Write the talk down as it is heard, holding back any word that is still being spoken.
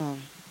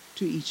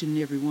to each and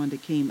every one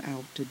that came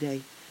out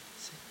today.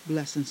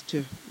 Blessings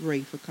to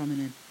Ray for coming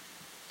and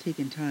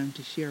taking time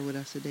to share with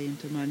us today, and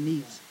to my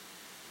niece,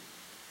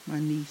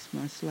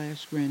 my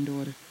slash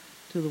granddaughter,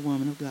 to the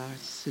woman of God,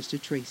 Sister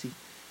Tracy.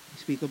 We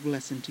speak a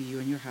blessing to you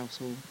and your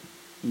household,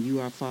 and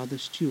you are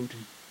Father's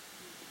children.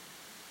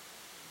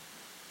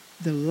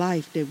 The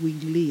life that we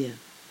live,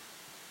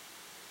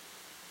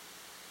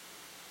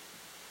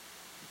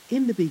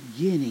 in the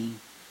beginning,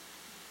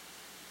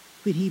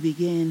 when he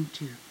began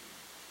to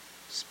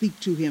speak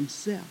to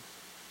himself,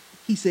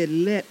 he said,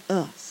 let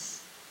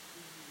us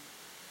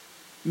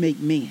make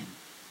man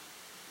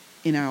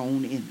in our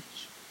own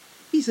image.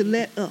 He said,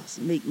 let us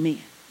make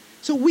man.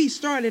 So we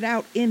started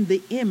out in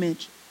the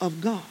image of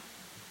God.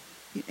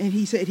 And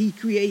he said he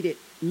created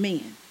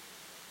man.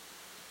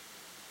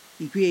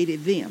 He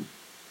created them.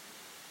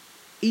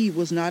 Eve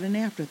was not an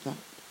afterthought.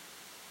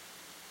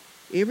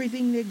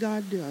 Everything that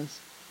God does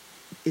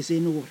is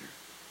in order.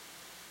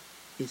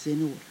 It's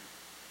in order.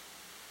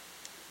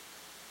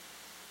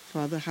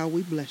 Father, how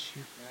we bless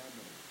you.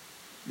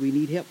 We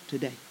need help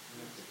today.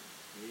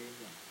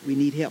 We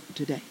need help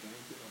today.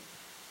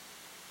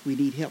 We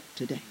need help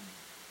today.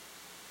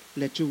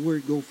 Let your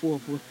word go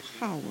forth with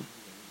power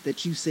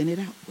that you sent it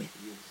out with.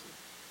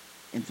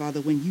 And Father,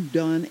 when you've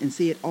done and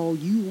said all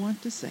you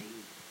want to say,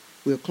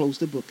 we'll close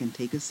the book and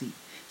take a seat.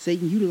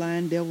 Satan, you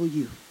lying devil,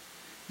 you.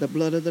 The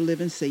blood of the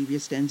living Savior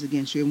stands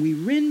against you, and we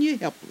rend you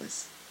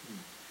helpless.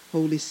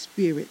 Holy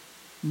Spirit,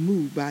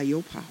 move by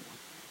your power.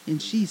 In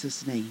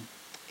Jesus' name,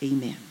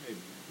 amen.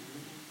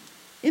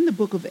 In the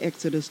book of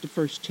Exodus, the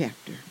first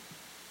chapter,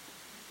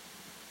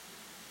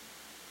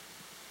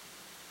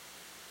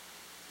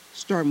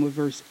 starting with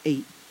verse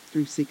 8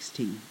 through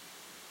 16.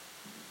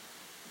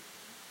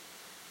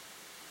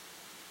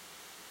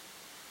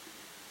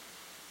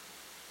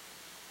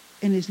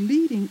 And it's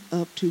leading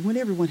up to, when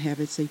everyone have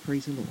it, say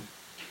praise the Lord.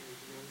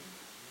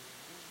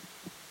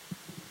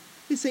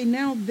 They say,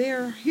 now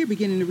there, here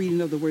beginning the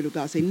reading of the word of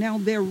God, say, now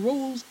there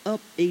rose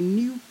up a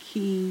new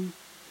king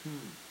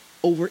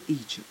over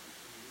Egypt,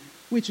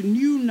 which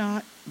knew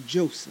not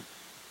Joseph.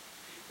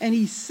 And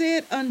he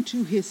said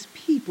unto his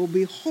people,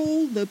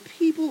 behold, the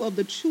people of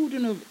the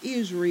children of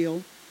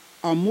Israel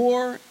are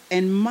more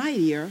and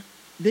mightier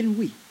than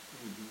we.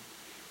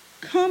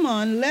 Come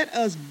on, let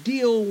us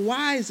deal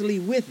wisely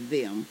with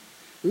them,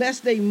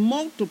 lest they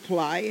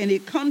multiply, and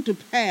it come to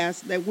pass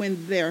that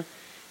when there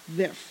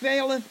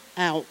falleth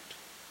out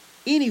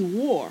any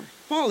war,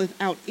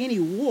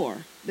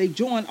 they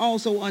join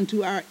also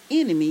unto our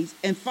enemies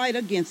and fight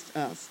against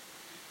us,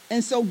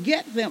 and so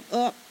get them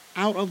up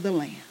out of the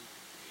land.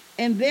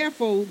 And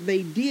therefore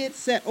they did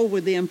set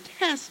over them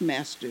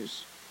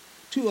taskmasters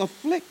to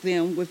afflict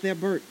them with their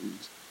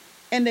burdens.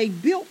 And they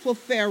built for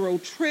Pharaoh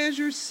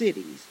treasure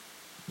cities,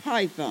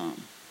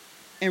 Pithom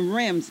and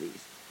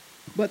Ramses.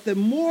 But the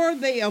more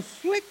they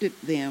afflicted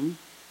them,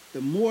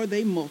 the more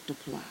they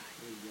multiplied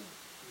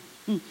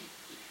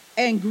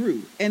and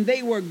grew. And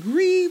they were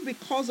grieved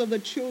because of the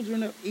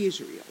children of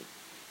Israel.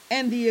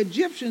 And the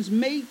Egyptians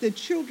made the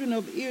children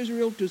of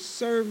Israel to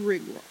serve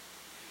rigor.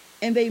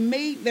 And they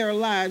made their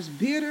lives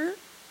bitter,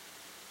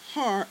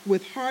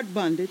 with hard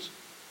bondage,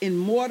 in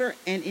mortar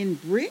and in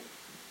brick,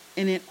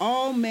 and in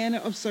all manner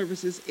of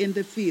services in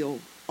the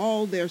field,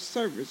 all their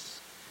service,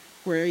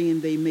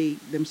 wherein they made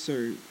them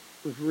serve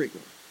with rigor.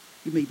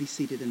 You may be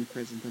seated in the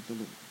presence of the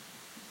Lord.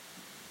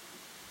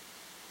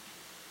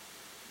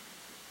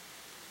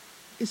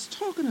 It's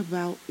talking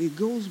about, it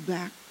goes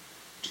back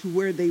to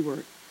where they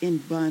were in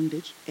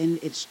bondage, and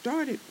it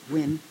started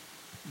when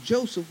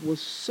Joseph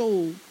was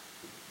sold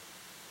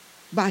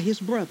by his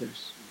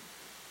brothers.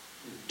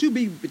 To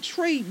be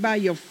betrayed by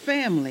your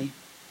family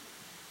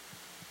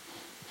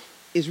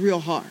is real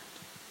hard.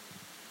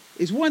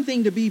 It's one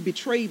thing to be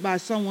betrayed by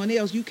someone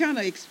else. You kind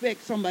of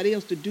expect somebody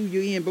else to do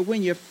you in, but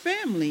when your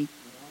family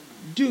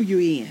do you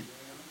in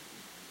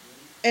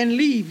and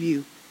leave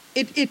you,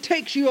 it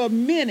takes you a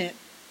minute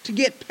to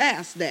get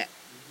past that.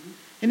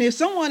 And if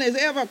someone has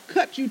ever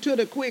cut you to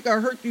the quick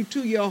or hurt you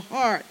to your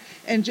heart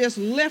and just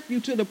left you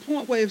to the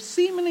point where if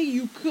seemingly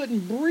you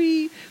couldn't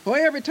breathe, or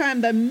every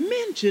time the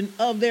mention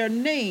of their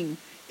name,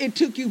 it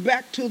took you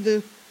back to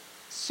the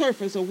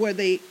surface of where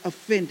they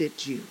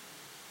offended you.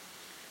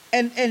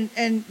 And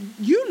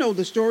you know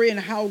the story and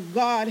how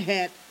God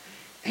had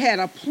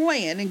a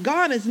plan, and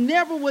God is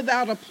never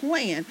without a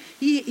plan.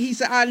 He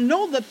said, I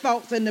know the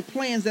thoughts and the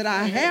plans that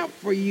I have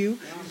for you,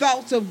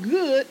 thoughts of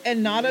good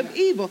and not of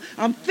evil.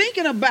 I'm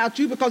thinking about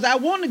you because I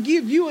want to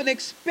give you an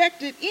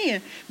expected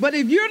end. But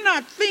if you're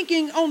not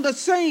thinking on the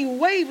same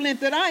wavelength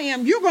that I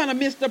am, you're going to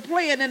miss the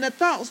plan and the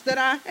thoughts that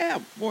I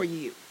have for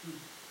you.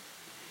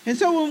 And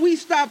so when we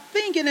stop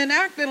thinking and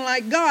acting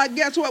like God,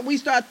 guess what? We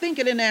start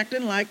thinking and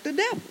acting like the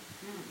devil.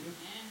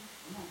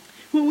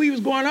 When we was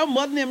growing up,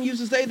 mother and them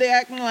used to say they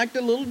acting like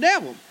the little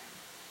devil.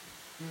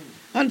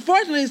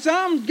 Unfortunately,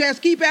 some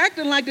just keep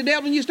acting like the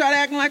devil and you start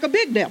acting like a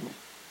big devil.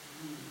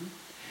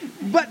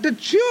 But the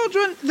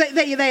children,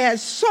 they had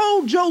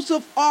sold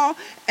Joseph off,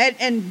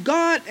 and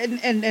God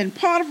and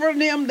Potiphar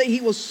and them, he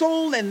was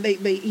sold, and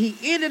he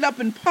ended up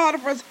in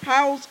Potiphar's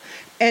house,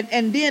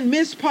 and then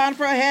Miss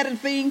Potiphar had a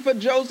thing for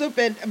Joseph,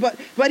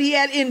 but he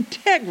had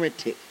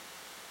integrity.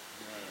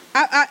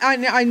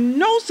 I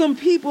know some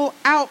people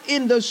out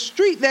in the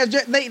street,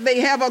 they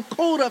have a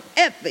code of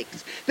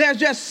ethics. There's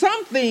just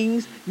some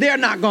things they're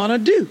not going to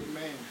do.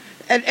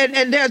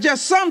 And there's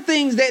just some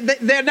things that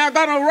they're not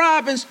going to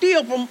rob and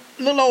steal from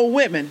little old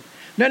women.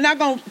 They're not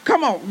going to,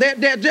 come on.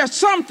 There are just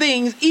some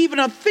things, even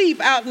a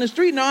thief out in the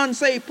street, an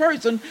unsaved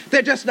person,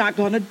 they're just not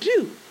going to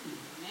do.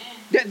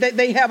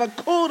 They have a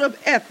code of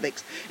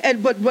ethics.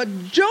 But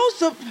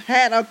Joseph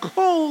had a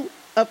code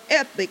of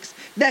ethics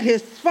that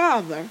his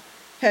father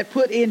had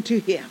put into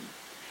him.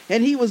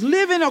 And he was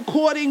living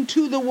according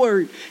to the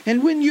word.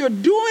 And when you're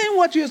doing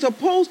what you're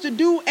supposed to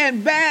do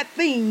and bad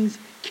things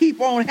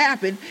keep on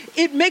happening,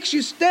 it makes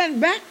you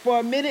stand back for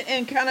a minute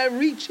and kind of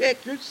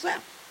recheck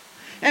yourself.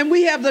 And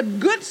we have the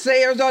good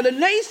sayers or the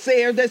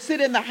naysayers that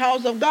sit in the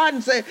house of God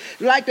and say,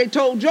 like they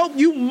told Job,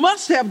 you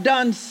must have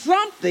done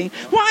something.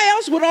 Why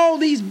else would all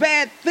these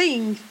bad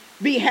things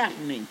be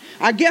happening?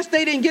 I guess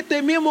they didn't get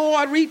their memo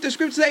or read the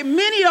scripture say,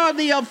 many are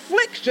the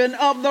affliction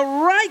of the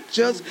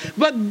righteous,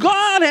 but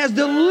God has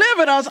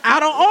delivered us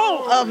out of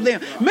all of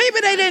them. Maybe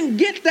they didn't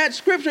get that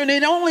scripture and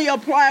it only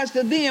applies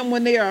to them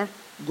when they are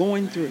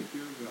going through.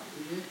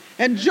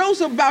 And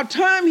Joseph, by the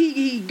time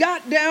he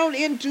got down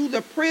into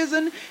the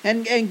prison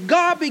and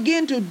God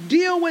began to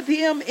deal with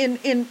him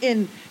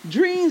in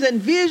dreams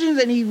and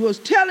visions, and he was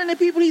telling the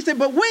people, he said,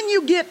 but when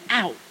you get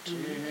out,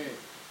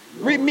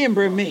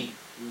 remember me.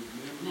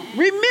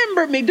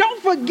 Remember me.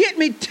 Don't forget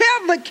me.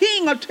 Tell the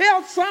king or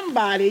tell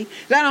somebody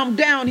that I'm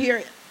down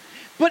here.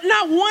 But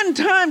not one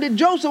time did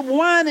Joseph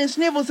whine and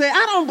snivel, say,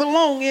 I don't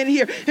belong in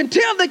here. And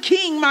tell the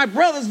king my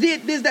brothers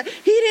did this, that.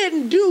 He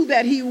didn't do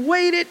that. He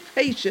waited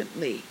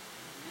patiently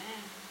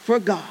for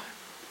God.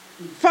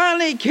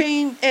 Finally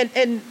came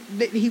and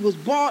he was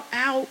bought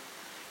out,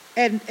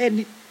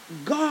 and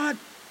God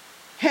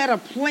had a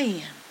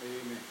plan.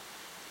 Amen.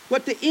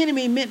 What the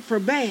enemy meant for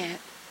bad,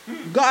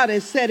 God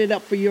has set it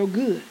up for your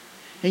good.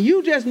 And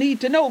you just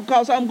need to know,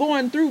 because I'm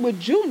going through with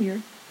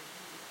Junior,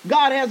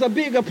 God has a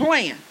bigger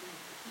plan.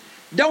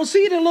 Don't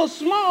see the little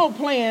small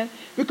plan,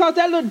 because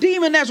that little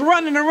demon that's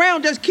running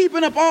around just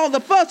keeping up all the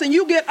fuss, and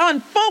you get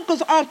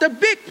unfocused off the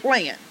big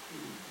plan.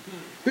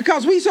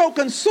 Because we so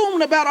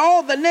consumed about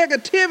all the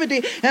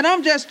negativity, and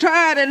I'm just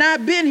tired and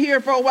I've been here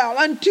for a while.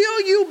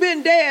 Until you've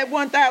been dead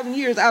 1,000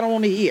 years, I don't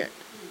want to hear it.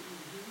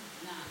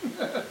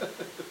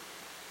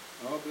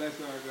 Oh, bless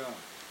our God.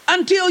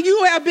 Until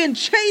you have been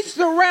chased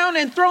around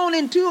and thrown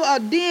into a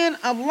den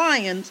of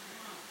lions,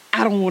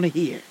 I don't want to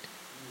hear it.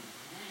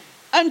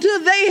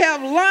 Until they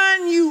have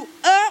lined you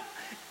up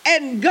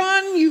and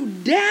gunned you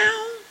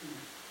down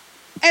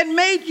and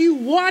made you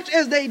watch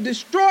as they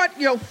destroyed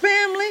your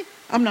family,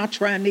 I'm not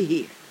trying to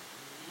hear.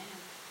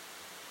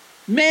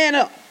 Man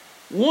up,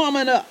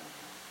 woman up.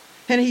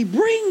 And he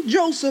brings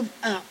Joseph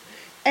up.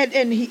 And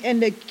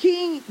the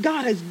king,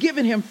 God has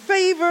given him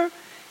favor.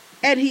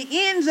 And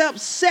he ends up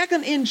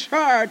second in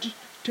charge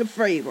to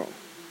Pharaoh.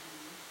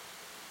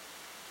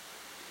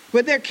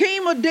 But there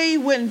came a day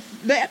when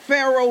that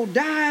Pharaoh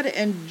died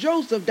and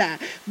Joseph died.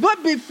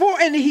 But before,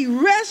 and he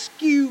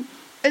rescued,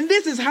 and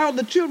this is how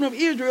the children of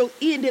Israel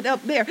ended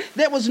up there.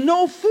 There was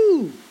no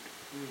food.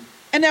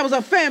 And there was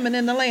a famine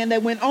in the land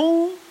that went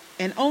on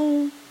and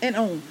on and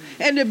on.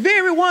 And the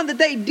very one that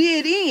they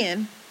did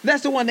in,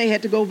 that's the one they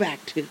had to go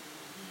back to.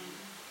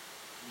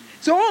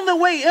 So on the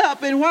way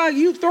up, and while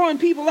you throwing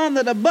people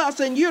under the bus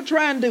and you're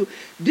trying to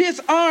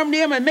disarm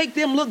them and make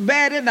them look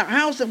bad in the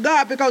house of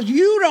God because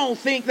you don't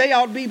think they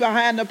ought to be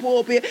behind the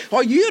pulpit,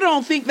 or you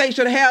don't think they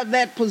should have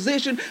that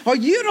position, or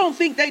you don't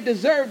think they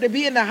deserve to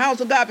be in the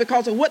house of God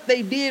because of what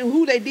they did,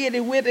 who they did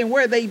it with, and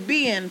where they've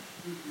been.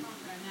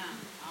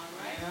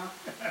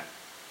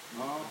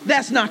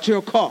 That's not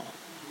your call.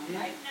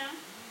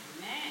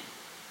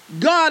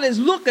 God is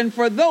looking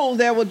for those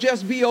that will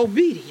just be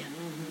obedient.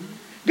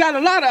 Got a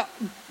lot of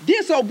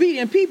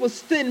disobedient people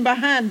sitting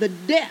behind the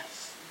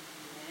desk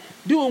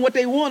doing what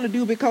they want to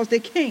do because they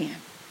can.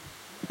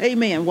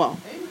 Amen. Well,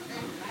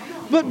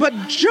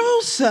 but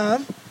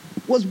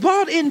Joseph was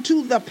brought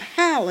into the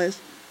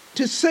palace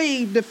to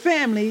save the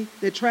family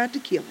that tried to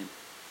kill him.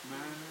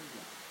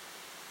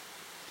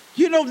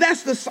 You know,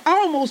 that's the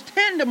almost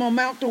tandem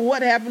amount to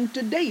what happened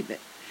to David.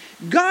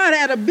 God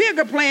had a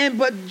bigger plan,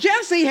 but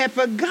Jesse had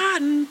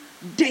forgotten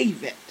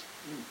David.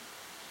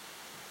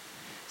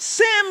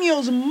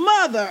 Samuel's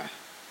mother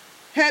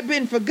had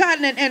been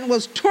forgotten and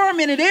was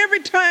tormented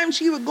every time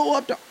she would go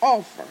up to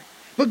offer.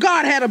 But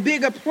God had a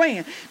bigger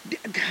plan.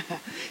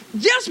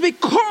 Just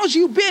because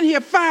you've been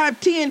here 5,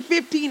 10,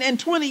 15, and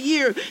 20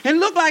 years and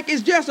look like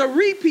it's just a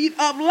repeat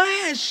of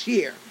last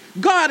year,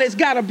 God has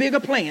got a bigger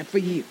plan for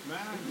you.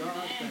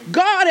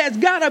 God has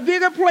got a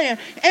bigger plan.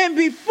 And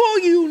before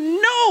you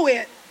know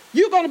it,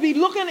 you're going to be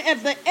looking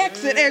at the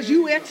exit as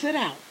you exit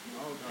out.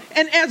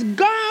 And as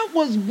God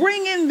was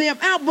bringing them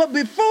out, but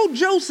before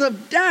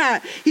Joseph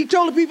died, he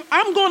told the people,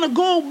 I'm going to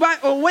go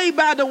away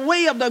by the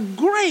way of the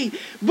grave.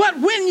 But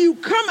when you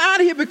come out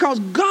of here, because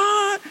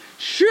God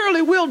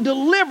surely will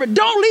deliver,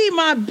 don't leave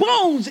my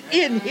bones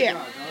in here.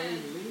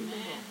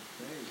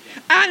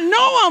 I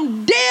know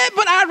I'm dead,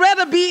 but I'd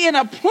rather be in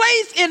a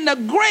place in the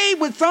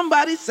grave with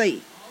somebody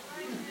saved.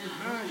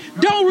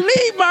 Don't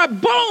leave my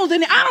bones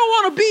in here. I don't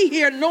want to be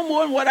here no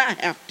more than what I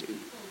have to.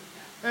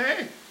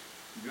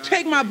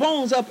 Take my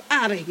bones up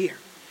out of here.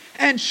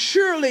 And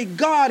surely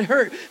God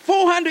heard.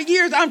 400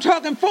 years, I'm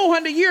talking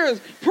 400 years,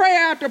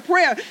 prayer after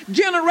prayer,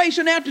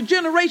 generation after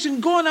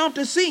generation going out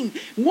to sing.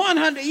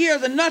 100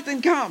 years and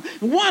nothing come.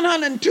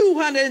 100 and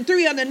 200 and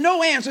 300,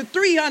 no answer.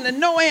 300,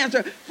 no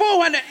answer.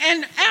 400.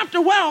 And after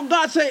a while,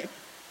 God said,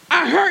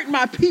 I heard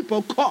my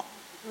people call.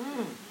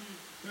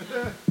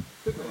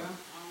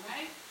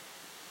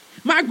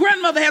 My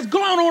grandmother has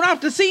gone on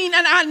off the scene,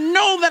 and I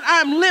know that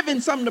I'm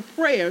living some of the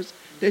prayers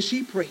that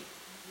she prayed.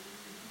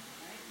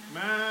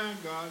 My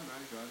God.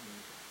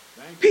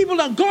 People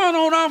have gone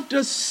on off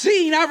the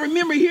scene. I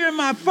remember hearing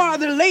my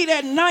father late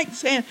at night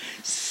saying,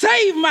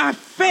 save my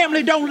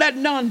family, don't let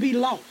none be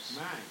lost.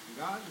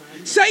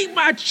 Save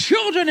my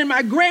children and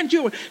my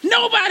grandchildren.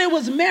 Nobody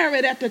was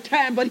married at the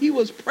time, but he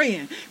was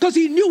praying because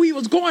he knew he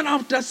was going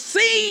off the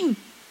scene.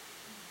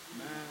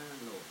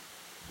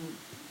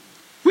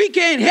 We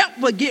can't help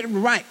but get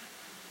right.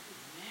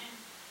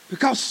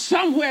 Because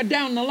somewhere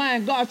down the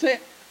line, God said,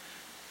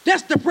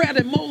 that's the prayer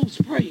that Moses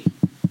prayed.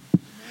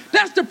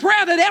 That's the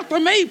prayer that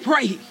Ethel May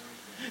prayed.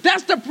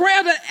 That's the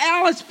prayer that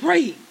Alice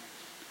prayed.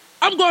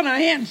 I'm going to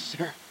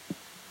answer.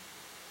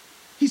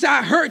 He said,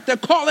 I heard the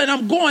call and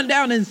I'm going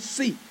down and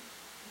see.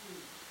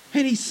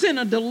 And he sent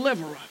a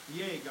deliverer.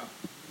 Yeah, God.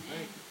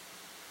 Thank you.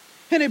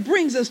 And it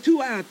brings us to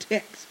our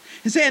text.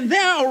 And saying,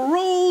 there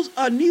arose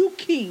a new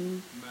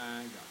king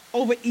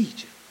over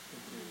Egypt.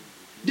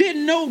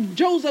 Didn't know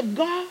Joseph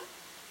God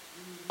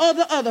or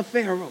the other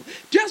Pharaoh.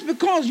 Just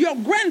because your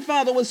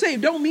grandfather was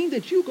saved don't mean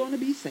that you're going to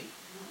be saved.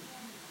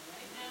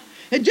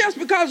 And just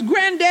because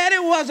granddaddy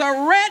was a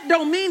rat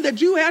don't mean that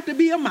you have to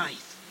be a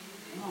mice.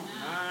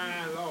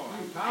 My Lord.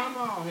 Come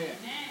on here.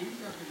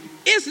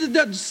 It's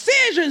the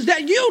decisions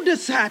that you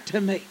decide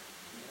to make.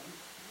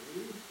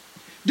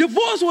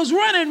 Divorce was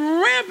running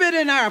rampant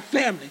in our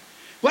family.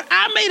 But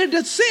I made a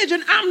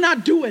decision, I'm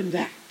not doing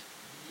that.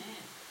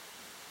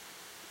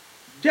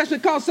 Just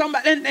because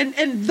somebody,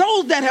 and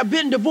those that have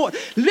been divorced,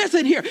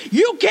 listen here,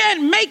 you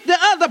can't make the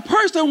other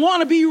person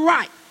want to be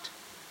right.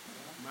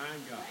 My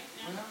God.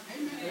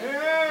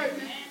 Hey,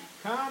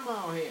 come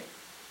on here.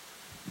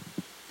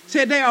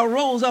 Said there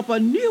arose up a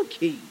new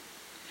king.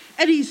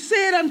 And he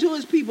said unto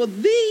his people,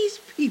 these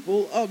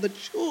people are the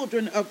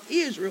children of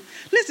Israel.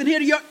 Listen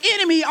here, your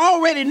enemy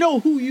already know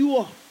who you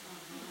are.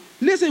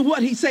 Listen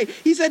what he said.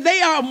 He said,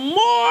 they are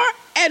more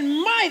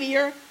and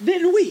mightier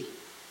than we.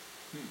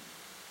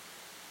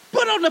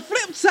 But on the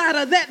flip side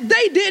of that,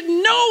 they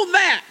didn't know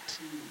that.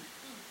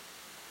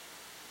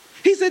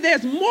 He said,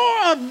 there's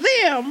more of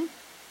them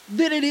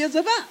than it is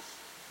of us.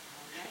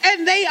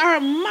 And they are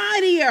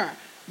mightier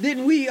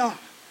than we are.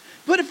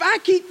 But if I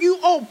keep you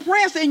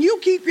oppressed and you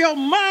keep your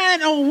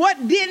mind on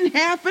what didn't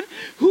happen,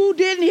 who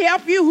didn't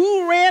help you,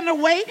 who ran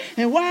away,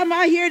 and why am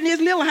I here in this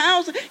little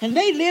house, and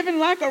they living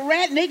like a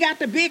rat, and they got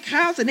the big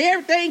house, and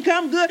everything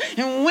come good,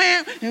 and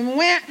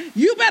wham,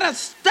 you better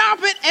stop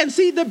it and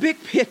see the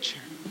big picture.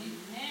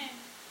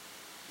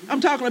 I'm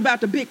talking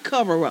about the big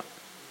cover-up.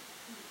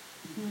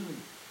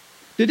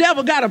 The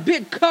devil got a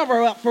big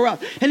cover-up for us.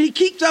 And he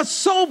keeps us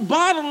so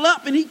bottled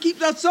up and he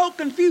keeps us so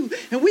confused.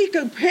 And we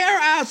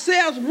compare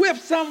ourselves with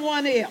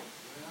someone else.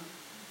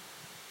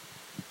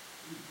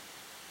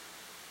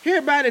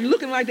 Everybody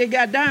looking like they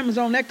got diamonds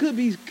on, that could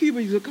be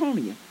cubic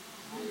zirconia.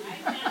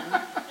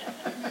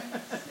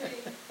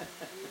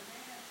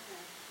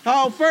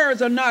 All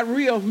furs are not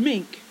real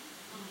mink.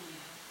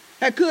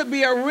 That could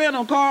be a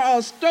rental car or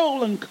a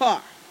stolen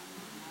car.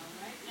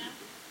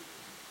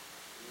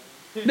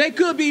 They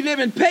could be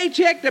living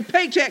paycheck to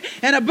paycheck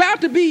and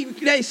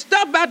they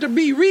stuff about to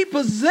be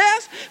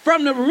repossessed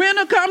from the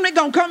rental company,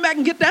 gonna come back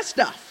and get that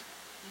stuff.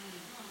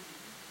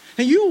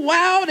 And you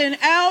wild and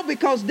out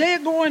because they're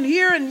going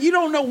here and you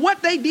don't know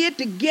what they did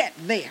to get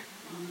there.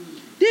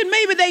 Then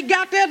maybe they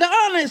got there the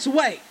honest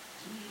way.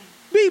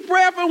 Be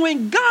prayerful.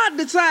 When God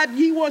decides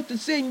he wants to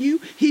send you,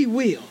 he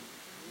will.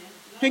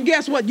 And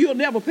guess what? You'll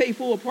never pay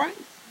full price.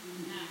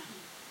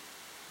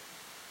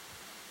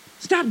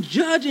 Stop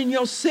judging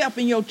yourself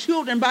and your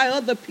children by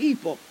other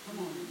people.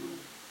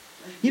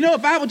 You know,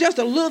 if I was just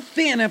a little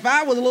thin, if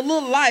I was a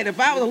little light, if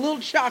I was a little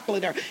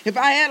chocolate, or if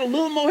I had a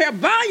little more hair,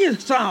 buy you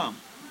some.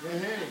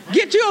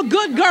 Get you a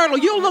good girdle.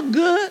 You'll look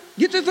good.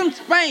 Get you some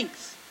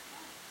Spanx.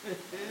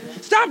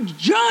 Stop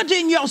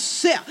judging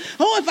yourself.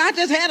 Oh, if I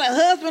just had a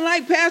husband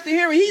like Pastor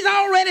Henry, he's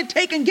already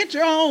taken. Get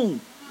your own.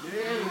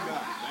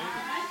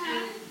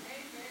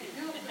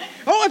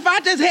 Oh, if I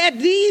just had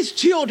these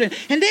children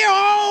and they're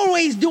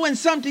always doing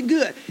something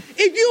good.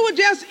 If you would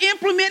just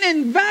implement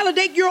and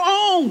validate your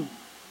own.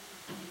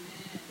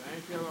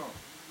 Thank you, Lord.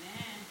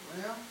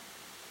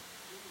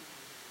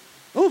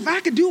 Oh, if I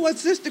could do what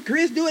Sister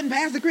Chris do and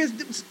Pastor Chris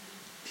do.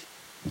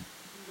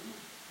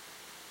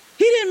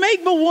 He didn't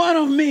make but one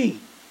of me.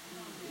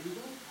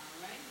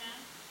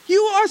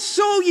 You are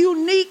so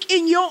unique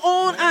in your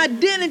own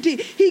identity.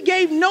 He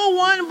gave no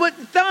one but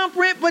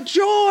thumbprint but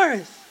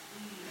yours.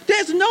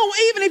 There's no,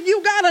 even if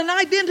you got an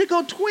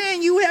identical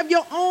twin, you have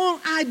your own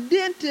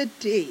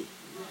identity.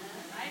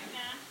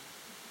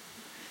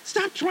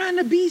 Stop trying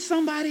to be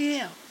somebody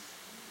else.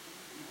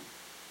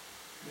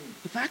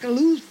 If I could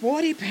lose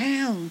 40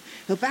 pounds,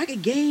 if I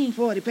could gain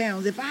 40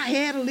 pounds, if I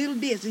had a little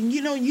this, and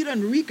you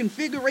done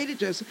reconfigure it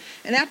just,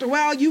 and after a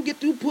while you get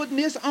through putting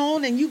this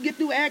on and you get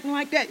through acting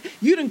like that,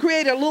 you done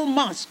created a little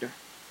monster.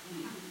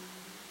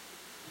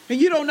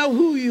 And you don't know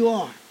who you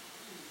are.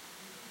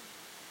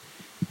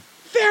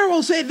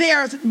 Pharaoh said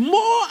there's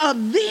more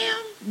of them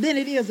than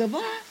it is of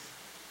us,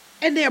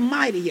 and they're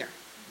mightier.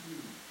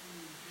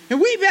 And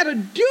we better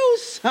do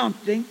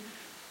something.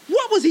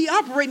 What was he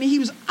operating? He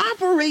was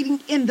operating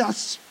in the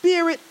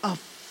spirit of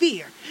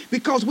fear.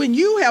 Because when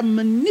you have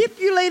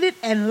manipulated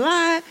and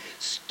lied,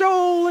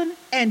 stolen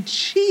and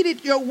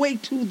cheated your way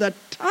to the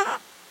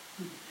top,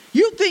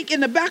 you think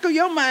in the back of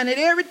your mind at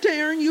every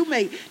turn you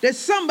make that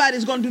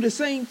somebody's going to do the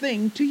same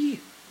thing to you.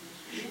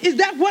 Is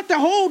that what the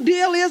whole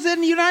deal is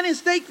in the United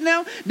States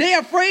now?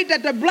 They're afraid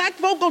that the black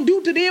folk going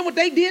to do to them what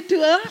they did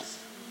to us?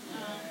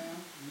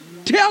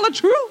 Tell the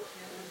truth.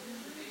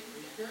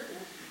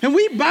 And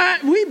we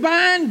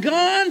buying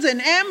guns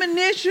and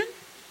ammunition.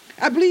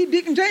 I believe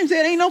Deacon James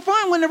said ain't no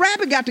fun when the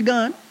rabbit got the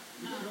gun.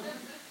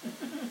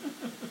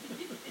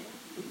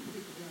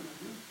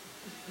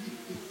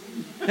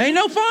 Ain't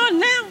no fun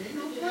now.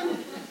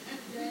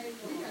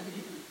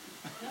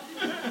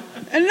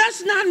 And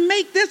let's not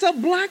make this a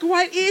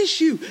black-white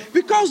issue,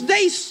 because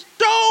they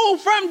stole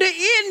from the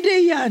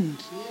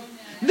Indians.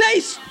 They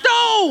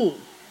stole.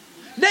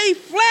 They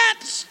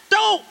flat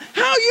stole.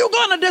 How are you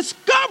going to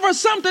discover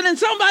something and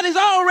somebody's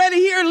already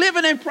here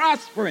living and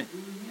prospering?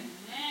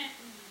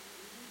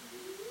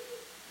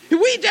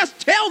 We just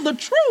tell the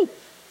truth.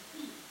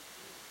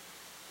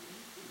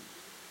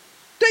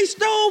 They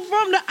stole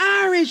from the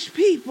Irish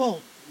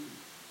people.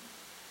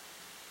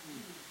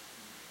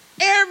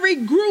 Every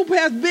group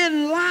has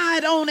been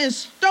lied on and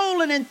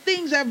stolen, and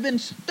things have been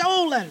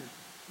stolen.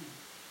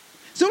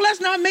 So let's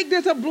not make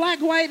this a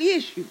black-white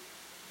issue.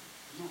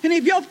 And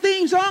if your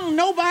theme song,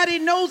 nobody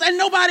knows and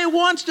nobody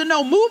wants to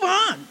know, move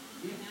on.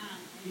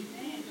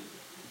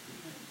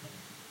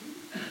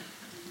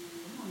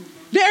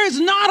 There is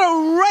not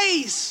a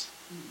race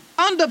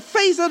on the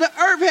face of the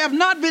earth have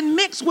not been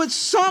mixed with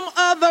some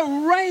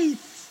other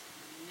race.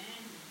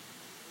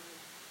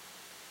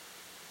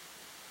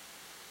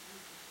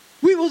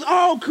 We was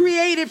all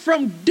created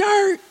from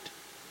dirt.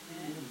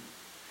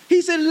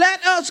 He said,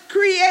 let us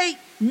create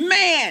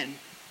man.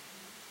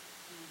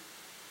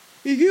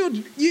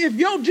 If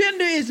your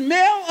gender is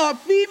male or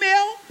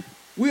female,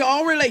 we're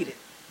all related.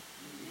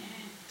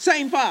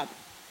 Same Father.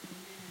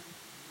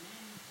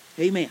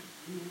 Amen.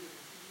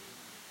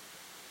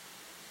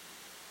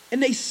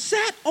 And they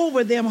sat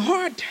over them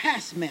hard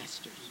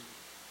taskmasters,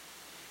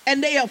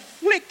 and they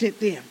afflicted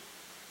them,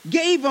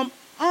 gave them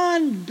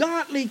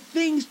ungodly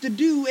things to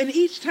do, and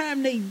each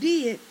time they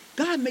did,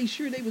 God made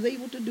sure they was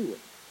able to do it.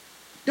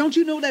 Don't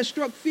you know that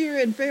struck fear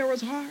in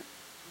Pharaoh's heart?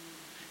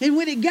 And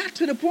when it got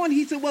to the point,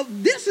 he said, well,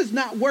 this is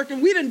not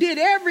working. We done did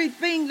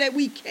everything that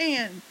we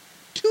can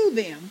to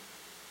them,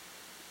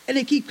 and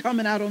they keep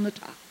coming out on the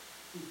top.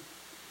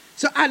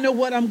 So I know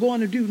what I'm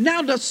going to do.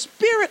 Now the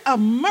spirit of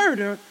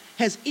murder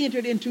has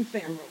entered into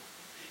Pharaoh.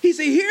 He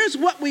said, here's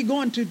what we're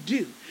going to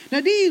do.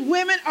 Now these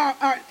women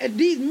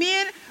these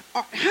men,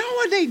 how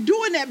are they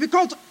doing that?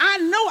 Because I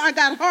know I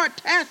got hard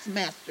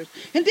taskmasters.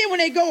 And then when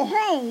they go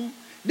home,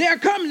 they're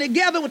coming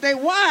together with their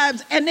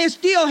wives and they're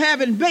still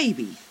having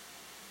babies.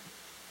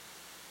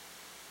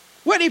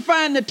 Where do they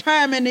find the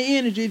time and the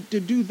energy to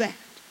do that?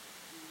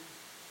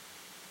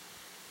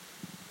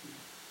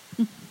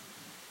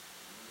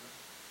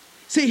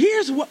 See,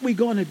 here's what we're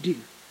going to do.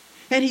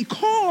 And he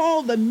called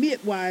all the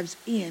midwives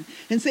in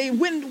and say,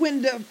 when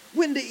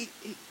the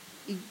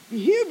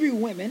Hebrew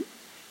women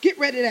get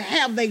ready to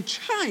have their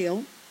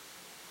child,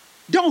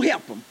 don't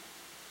help them.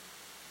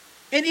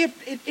 And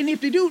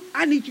if they do,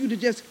 I need you to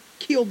just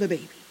kill the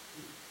baby.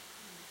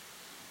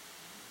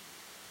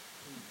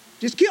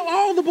 Just kill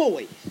all the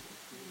boys.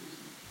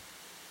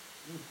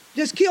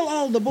 Just kill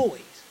all the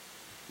boys.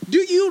 Do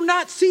you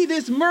not see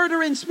this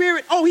murdering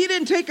spirit? Oh, he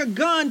didn't take a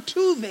gun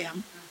to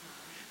them.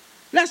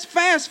 Let's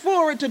fast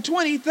forward to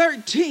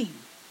 2013.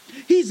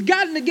 He's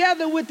gotten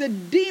together with the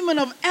demon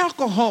of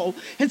alcohol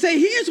and say,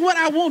 here's what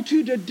I want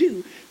you to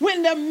do.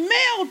 When the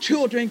male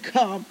children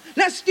come,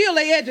 let's steal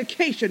their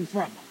education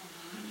from them.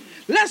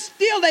 Let's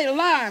steal their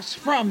lives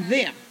from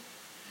them.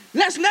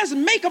 Let's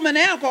make them an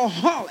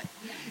alcoholic.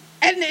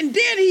 And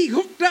then he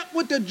hooked up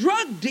with the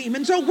drug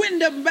demon. So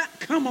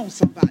come on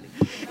somebody.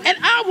 And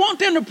I want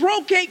them to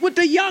procreate with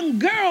the young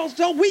girls.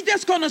 So we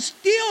just going to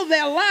steal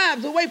their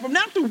lives away from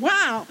them. After a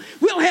while,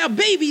 we'll have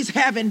babies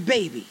having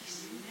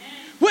babies.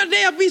 Well,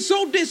 they'll be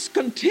so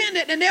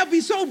discontented and they'll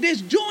be so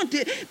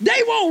disjointed,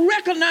 they won't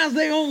recognize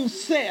their own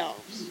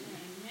selves.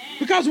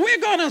 Because we're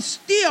going to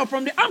steal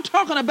from them. I'm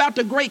talking about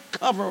the great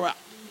cover-up.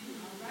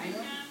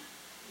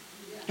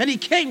 And he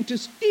came to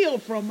steal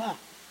from us.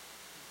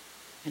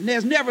 And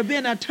there's never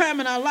been a time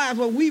in our lives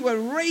where we were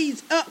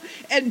raised up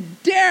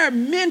and dare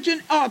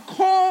mention or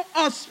call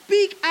or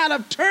speak out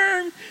of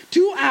turn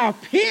to our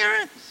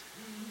parents.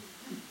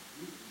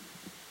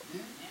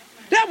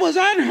 That was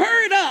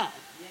unheard of.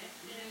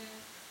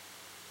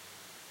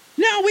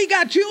 Now we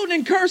got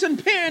children cursing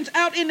parents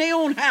out in their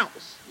own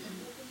house.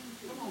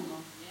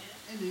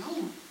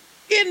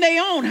 In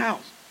their own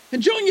house.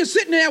 And Junior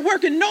sitting there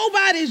working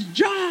nobody's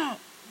job.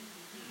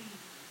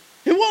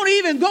 He won't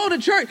even go to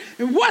church.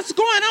 And what's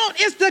going on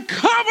is the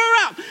cover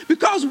up,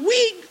 because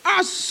we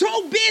are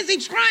so busy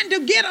trying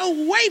to get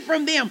away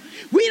from them.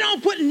 We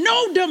don't put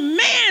no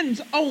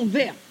demands on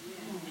them.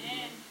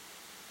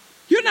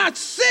 You're not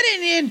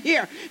sitting in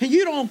here and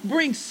you don't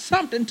bring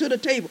something to the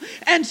table.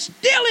 And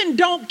stealing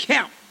don't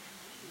count.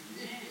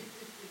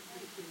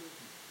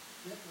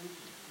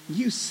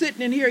 You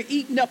sitting in here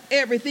eating up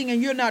everything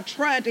and you're not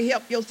trying to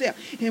help yourself.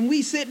 And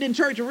we sitting in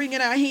church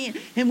wringing our hand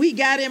and we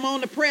got him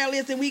on the prayer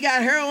list and we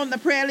got her on the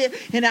prayer list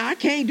and I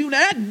can't do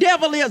that. That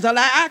devil is a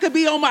lie. I could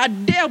be on my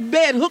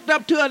deathbed hooked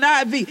up to an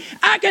IV.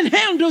 I can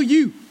handle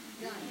you.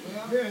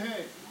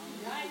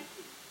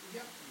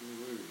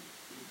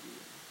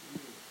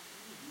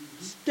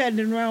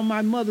 Standing around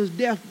my mother's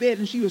deathbed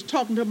and she was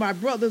talking to my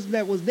brothers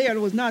that was there that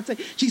was not saying.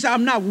 She said,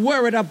 I'm not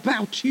worried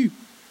about you.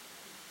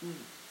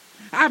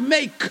 I've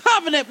made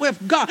covenant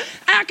with God.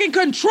 I can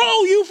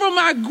control you from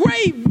my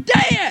grave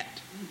dead.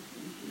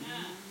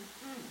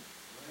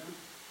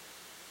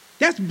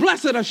 That's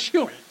blessed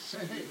assurance.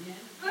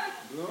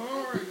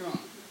 Glory God.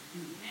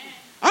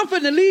 I'm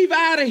finna leave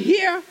out of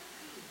here,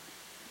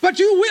 but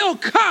you will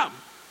come.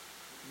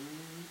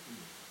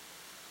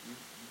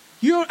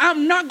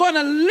 I'm not going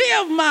to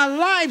live my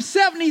life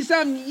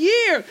 70-something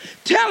years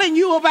telling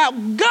you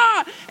about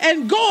God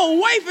and go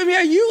away from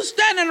here. You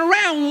standing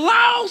around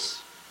lost.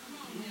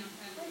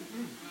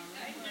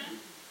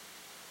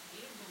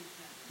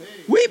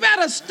 We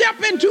better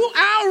step into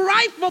our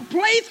rightful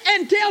place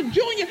and tell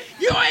Junior,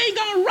 you ain't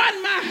going to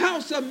run my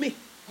house of me.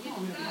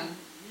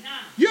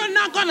 You're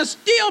not going to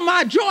steal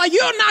my joy.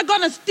 You're not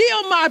going to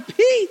steal my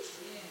peace.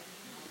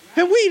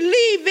 And we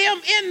leave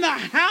them in the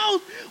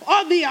house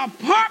or the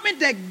apartment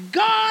that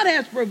God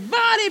has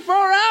provided for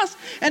us.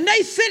 And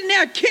they sitting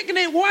there kicking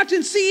it, watching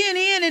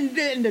CNN and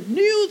the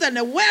news and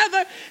the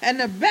weather and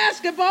the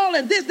basketball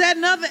and this, that,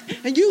 and other.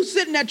 And you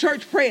sitting at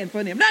church praying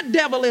for them. That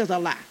devil is a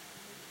lie.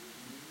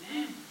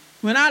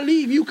 When I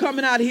leave, you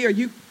coming out of here,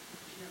 you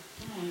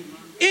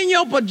in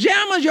your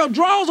pajamas, your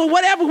drawers or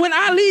whatever, when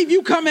I leave,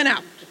 you coming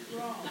out.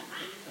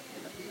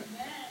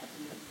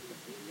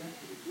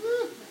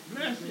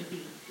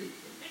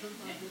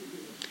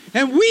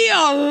 And we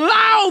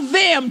allow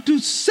them to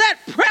set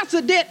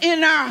precedent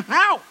in our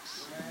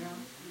house.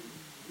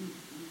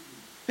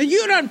 And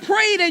you done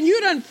prayed and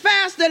you done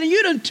fasted and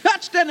you done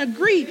touched and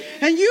agreed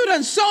and you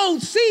done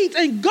sowed seeds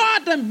and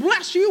God done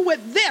bless you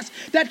with this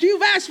that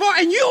you've asked for,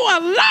 and you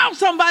allow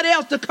somebody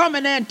else to come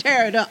in there and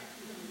tear it up.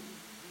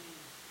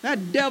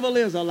 That devil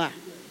is a lie.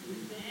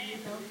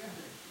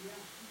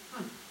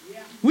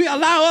 We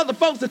allow other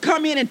folks to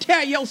come in and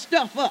tear your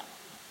stuff up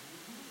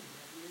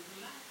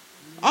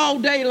all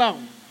day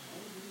long.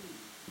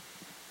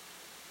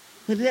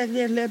 But let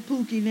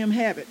Pookie and them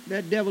have it.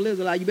 That devil is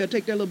a lie. You better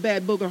take that little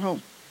bad booger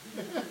home.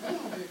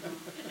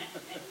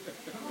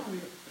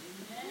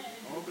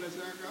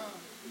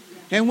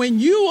 And when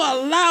you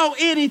allow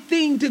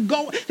anything to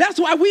go, that's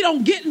why we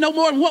don't get no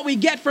more than what we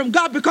get from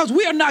God, because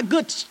we are not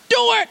good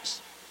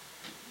stewards.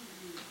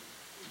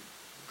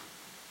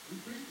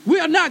 We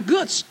are not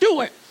good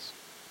stewards.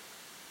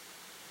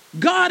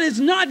 God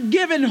is not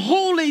giving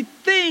holy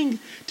things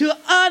to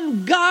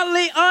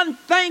ungodly,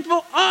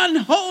 unthankful,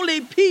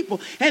 unholy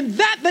people. And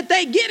that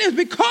they get is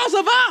because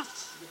of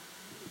us.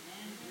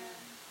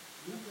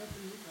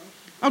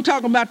 I'm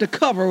talking about the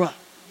cover up.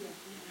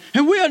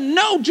 And we'll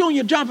know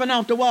Junior jumping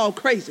off the wall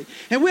crazy.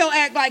 And we'll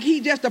act like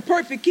he's just a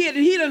perfect kid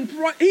and he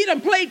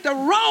done played the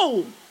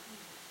role.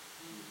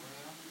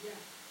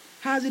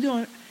 How's he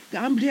doing?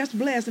 I'm just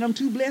blessed and I'm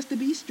too blessed to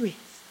be stressed.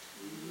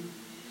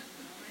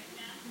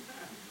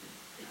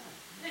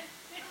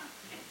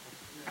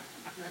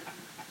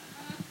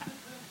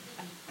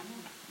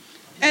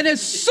 And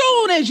as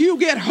soon as you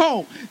get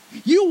home,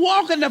 you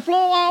walking the floor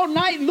all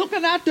night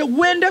looking out the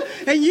window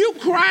and you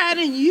crying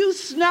and you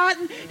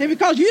snotting, and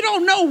because you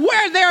don't know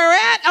where they're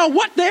at or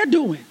what they're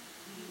doing.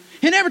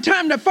 And every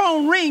time the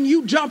phone rings,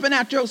 you jumping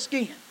out your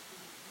skin.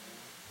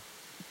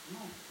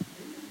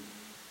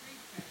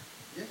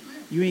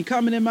 You ain't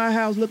coming in my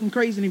house looking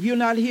crazy, and if you're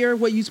not here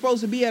where you're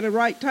supposed to be at the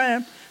right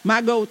time,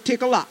 my go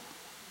tick a lot.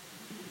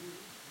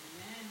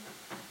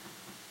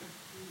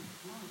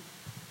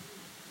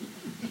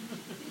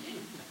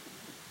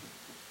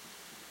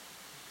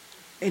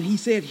 And he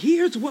said,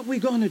 here's what we're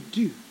going to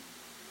do.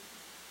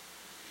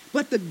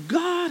 But the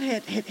God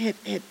had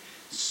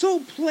so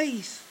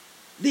placed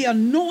the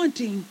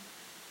anointing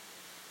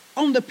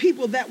on the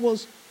people that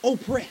was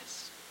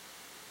oppressed.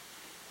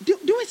 Do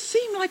it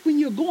seem like when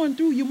you're going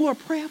through, you're more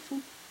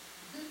prayerful?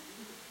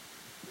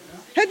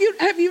 Have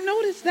you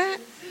noticed that?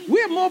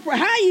 We're more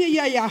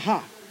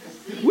prayerful.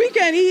 We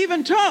can't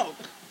even talk.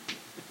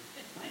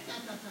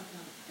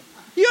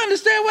 You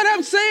understand what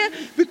I'm saying?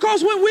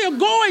 Because when we're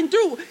going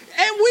through,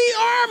 and we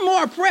are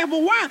more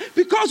prayerful. Why?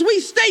 Because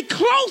we stay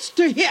close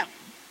to him.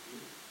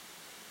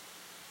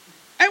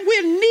 And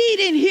we're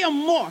needing him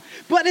more.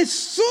 But as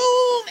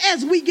soon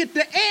as we get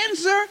the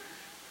answer,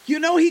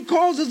 he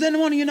calls us in the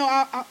morning,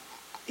 I'll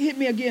hit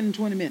me again in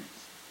 20 minutes.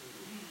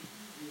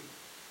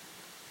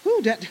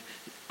 Ooh,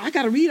 I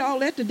got to read all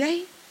that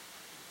today.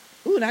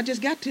 Ooh, and I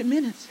just got 10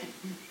 minutes.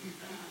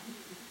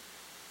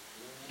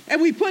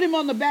 And we put him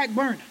on the back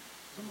burner.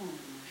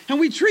 And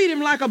we treat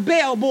him like a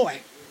bellboy.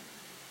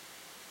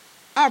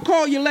 I'll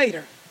call you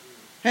later.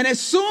 And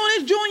as soon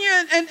as Junior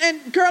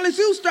and Curly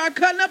Sue start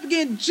cutting up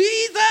again,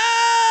 Jesus!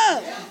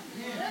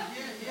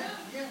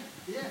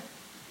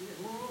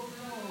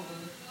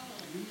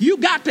 You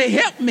got to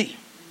help me.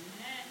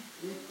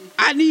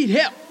 I need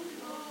help.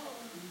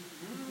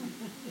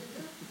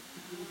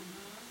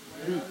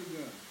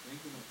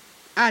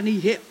 I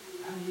need help.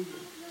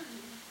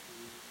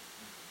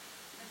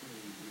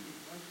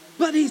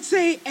 But he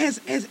say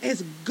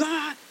as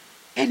God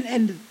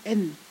and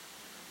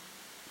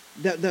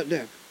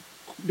the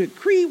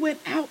decree went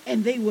out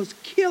and they was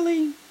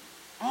killing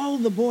all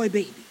the boy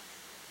babies.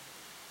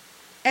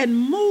 And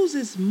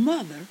Moses'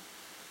 mother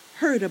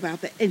heard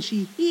about that and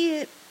she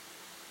hid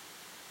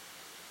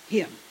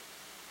him.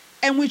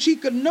 And when she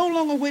could no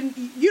longer,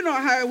 you know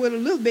how with a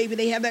little baby,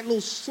 they have that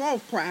little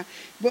soft cry.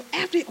 But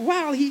after a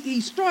while, he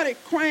started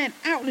crying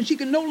out and she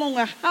could no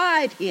longer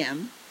hide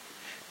him.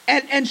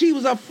 And she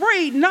was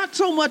afraid not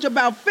so much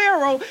about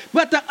Pharaoh,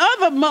 but the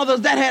other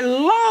mothers that had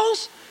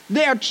lost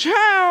their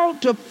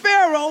child to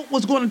Pharaoh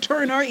was going to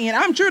turn her in.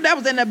 I'm sure that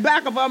was in the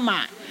back of her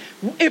mind.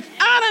 If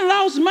I done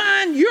lost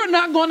mine, you're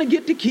not going to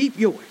get to keep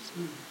yours.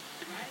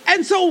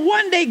 And so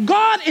one day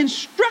God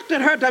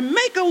instructed her to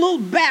make a little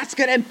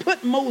basket and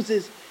put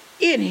Moses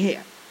in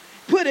here.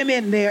 Put him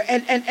in there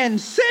and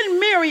send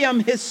Miriam,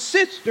 his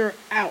sister,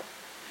 out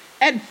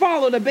and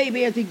follow the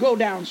baby as he go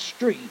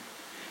downstream.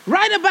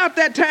 Right about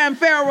that time,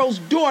 Pharaoh's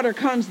daughter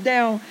comes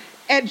down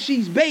and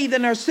she's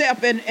bathing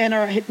herself and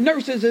her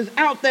nurses is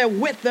out there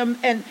with them.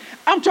 And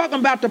I'm talking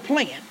about the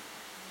plan.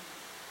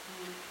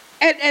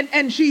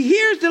 And she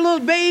hears the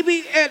little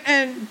baby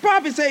and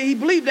prophet say he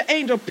believed the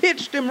angel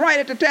pitched him right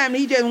at the time. And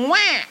he just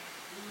wham.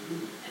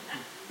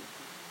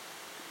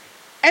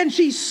 And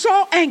she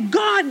saw, and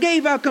God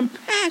gave her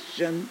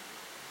compassion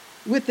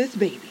with this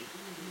baby.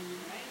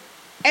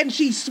 And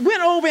she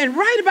went over, and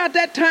right about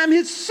that time,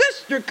 his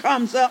sister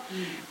comes up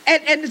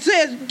and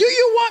says, do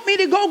you want me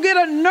to go get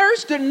a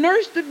nurse to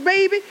nurse the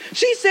baby?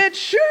 She said,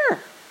 sure.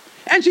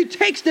 And she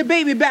takes the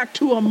baby back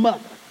to her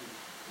mother.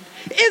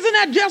 Isn't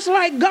that just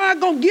like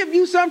God going to give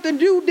you something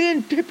to do,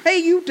 then to pay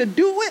you to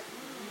do it?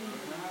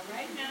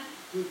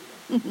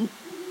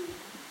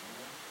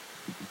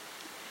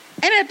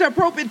 And at the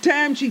appropriate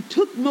time, she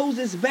took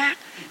Moses back,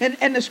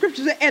 and the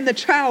scripture said, and the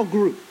child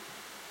grew.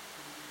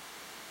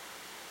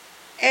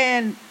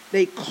 And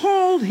they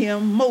called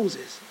him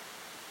Moses,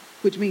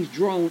 which means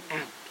drawn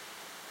out.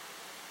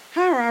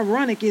 How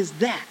ironic is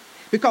that?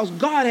 Because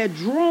God had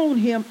drawn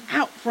him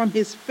out from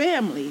his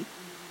family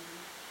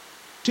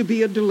to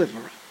be a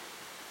deliverer.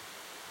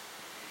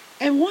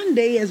 And one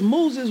day, as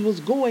Moses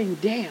was going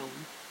down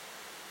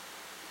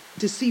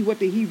to see what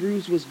the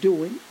Hebrews was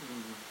doing,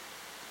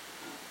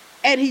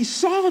 and he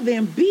saw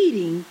them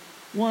beating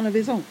one of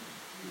his own.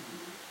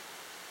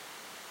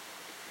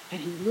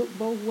 And he looked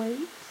both ways.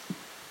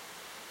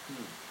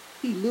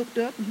 He looked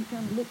up and he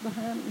kind of looked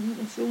behind him and he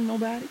didn't see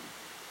nobody.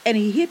 And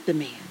he hit the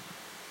man.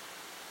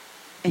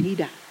 And he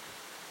died.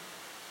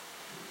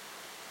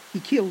 He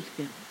killed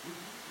him.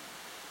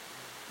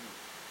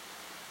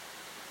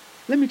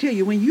 Let me tell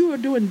you, when you are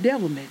doing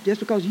devilment, just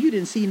because you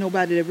didn't see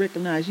nobody that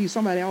recognized you,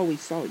 somebody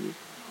always saw you.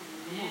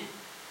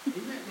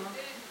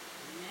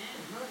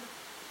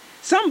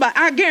 Somebody,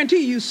 I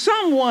guarantee you,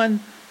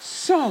 someone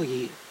saw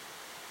you.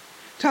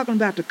 Talking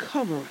about the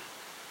cover-up.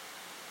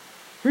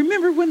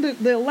 Remember when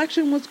the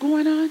election was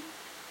going on?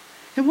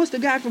 And what's the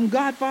guy from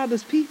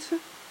Godfather's Pizza?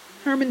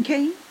 Herman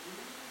Cain?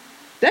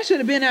 That should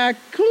have been our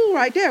clue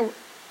right there.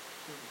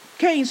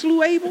 Cain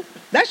slew Abel.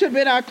 That should have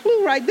been our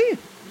clue right there.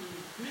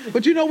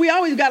 But you know, we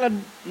always got to,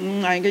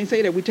 I ain't going to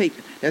say that, we tape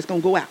it. That's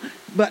going to go out.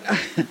 But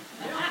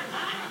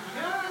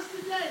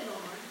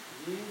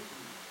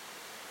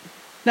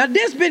now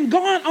this been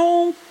going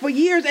on for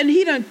years and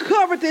he done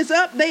covered this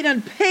up. They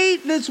done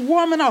paid this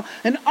woman off.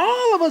 And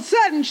all of a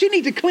sudden she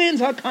needs to cleanse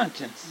her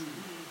conscience.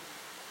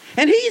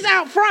 And he's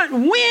out front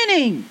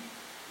winning.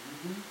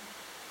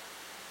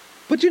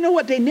 But you know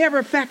what? They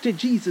never factored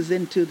Jesus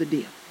into the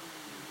deal.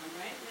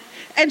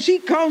 And she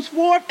comes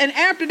forth, and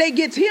after they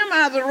gets him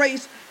out of the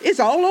race, it's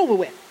all over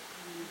with.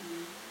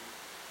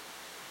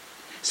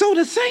 So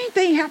the same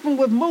thing happened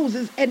with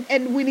Moses.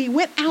 And when he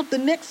went out the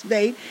next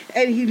day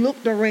and he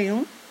looked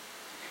around,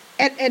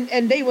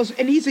 and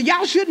he said,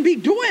 y'all shouldn't be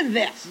doing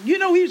this. You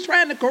know, he was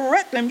trying to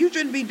correct them. You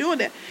shouldn't be doing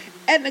that.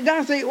 And the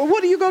guy said, well,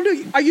 what are you going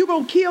to do? Are you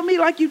going to kill me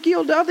like you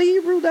killed the other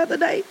Hebrew the other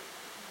day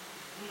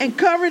and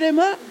covered him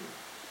up?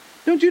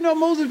 Don't you know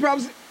Moses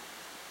probably said,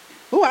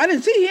 oh, I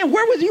didn't see him.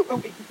 Where was you?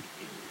 Okay.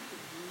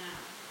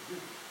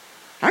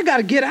 I got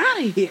to get out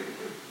of here.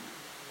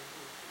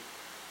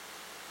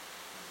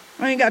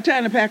 I ain't got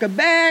time to pack a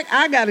bag.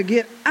 I got to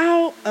get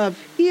out of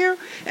here.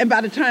 And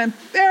by the time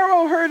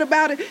Pharaoh heard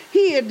about it,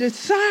 he had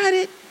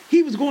decided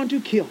he was going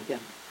to kill him.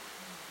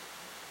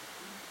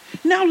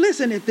 Now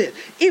listen at this.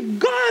 If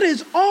God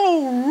has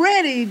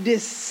already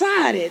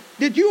decided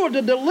that you are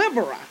the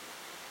deliverer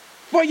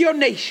for your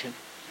nation,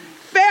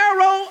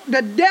 Pharaoh,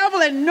 the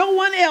devil, and no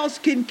one else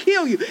can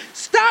kill you.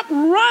 Stop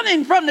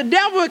running from the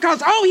devil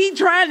because, he's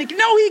trying to.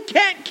 No, he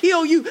can't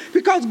kill you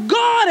because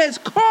God has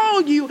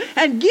called you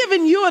and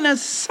given you an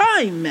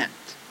assignment.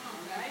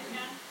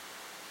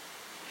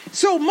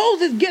 So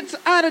Moses gets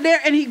out of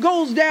there and he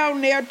goes down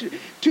there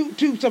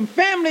to some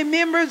family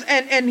members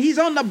and he's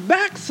on the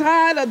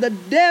backside of the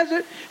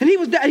desert. And he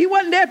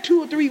wasn't there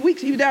 2 or 3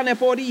 weeks. He was down there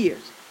 40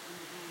 years.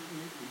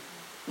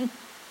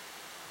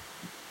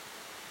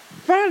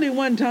 Finally,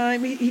 one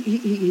time,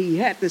 he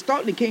had this thought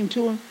and it came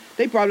to him.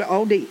 They probably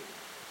all dead.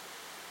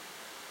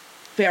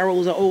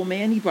 Pharaoh's an old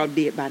man. He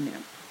probably dead by now.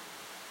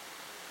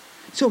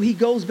 So he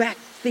goes back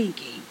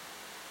thinking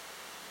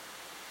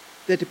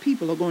that the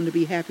people are going to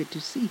be happy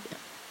to see him.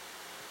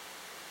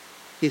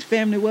 His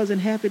family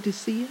wasn't happy to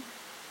see him.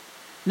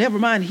 Never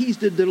mind, he's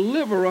the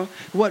deliverer,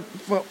 what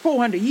for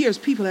 400 years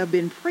people have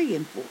been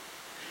praying for.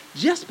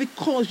 Just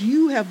because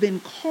you have been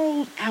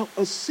called out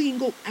or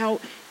singled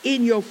out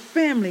in your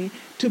family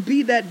to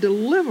be that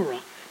deliverer,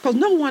 because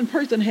no one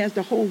person has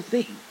the whole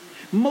thing.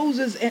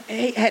 Moses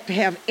had to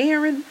have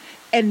Aaron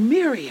and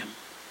Miriam,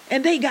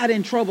 and they got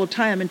in trouble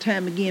time and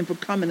time again for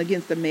coming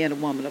against the man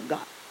and woman of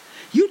God.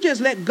 You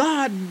just let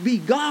God be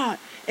God,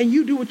 and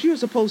you do what you're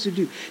supposed to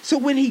do. So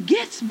when he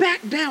gets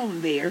back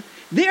down there,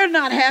 they're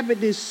not happy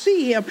to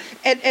see him.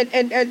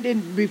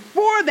 And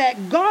before that,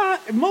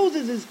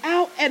 Moses is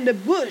out, and the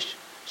bush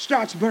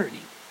starts burning.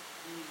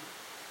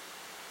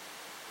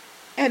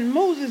 And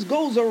Moses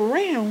goes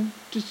around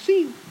to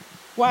see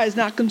why it's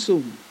not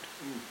consumed.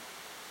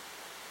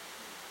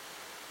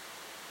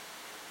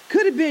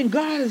 Could have been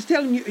God is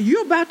telling you,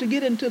 you're about to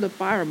get into the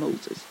fire,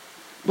 Moses,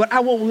 but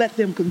I won't let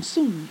them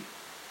consume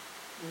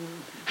you.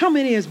 How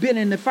many has been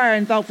in the fire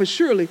and thought for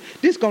surely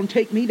this is going to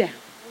take me down?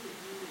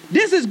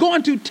 This is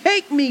going to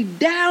take me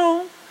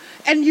down.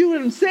 And you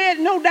have said,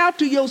 no doubt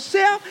to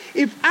yourself,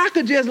 if I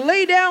could just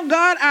lay down,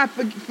 God,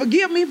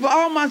 forgive me for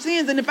all my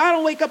sins. And if I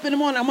don't wake up in the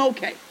morning, I'm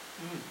okay.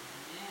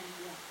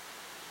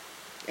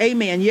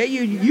 Amen. Yeah,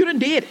 you done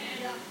did it.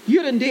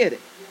 You done did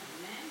it.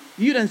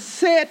 You done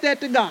said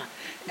that to God.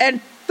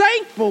 And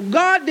thankful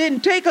God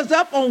didn't take us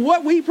up on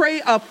what we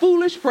pray, a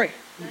foolish prayer.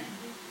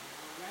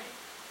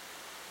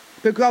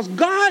 Because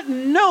God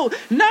knows,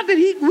 not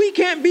that we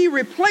can't be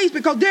replaced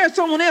because there's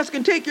someone else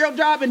can take your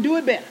job and do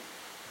it better.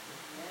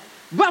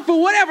 But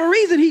for whatever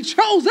reason, he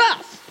chose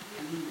us.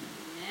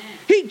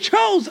 He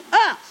chose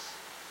us.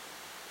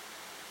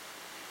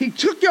 He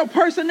took your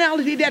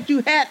personality that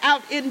you had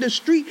out in the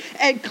street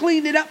and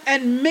cleaned it up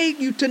and made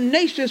you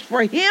tenacious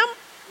for him.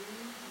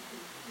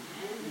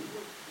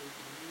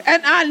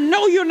 And I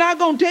know you're not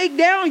going to take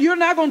down. You're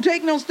not going to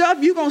take no stuff.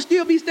 You're going to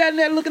still be standing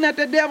there looking at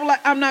the devil like,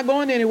 I'm not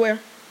going anywhere.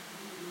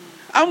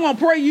 I'm going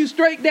to pray you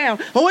straight down.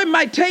 Oh, it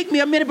might take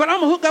me a minute, but I'm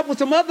going to hook up with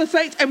some other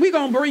saints and we're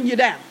going to bring you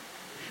down.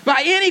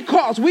 By any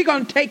cost, we're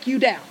going to take you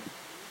down.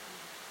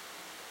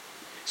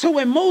 So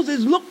when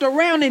Moses looked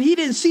around and he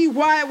didn't see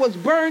why it was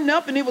burned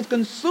up and it was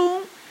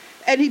consumed,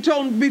 and he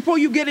told him, before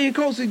you get any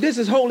closer, this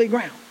is holy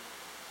ground.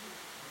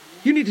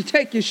 You need to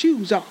take your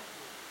shoes off.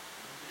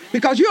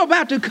 Because you're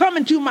about to come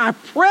into my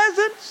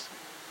presence.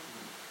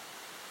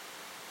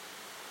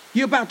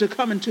 You're about to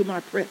come into my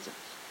presence.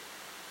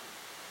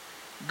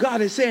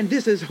 God is saying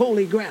this is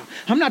holy ground.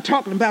 I'm not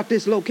talking about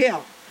this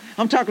locale.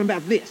 I'm talking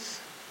about this.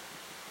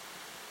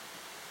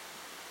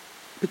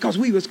 Because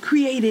we was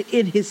created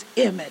in his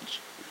image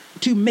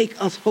to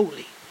make us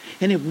holy.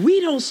 And if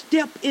we don't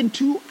step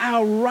into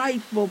our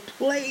rightful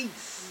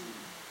place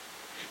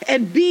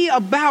and be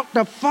about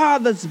the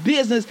Father's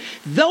business,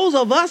 those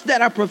of us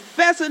that are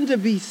professing to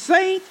be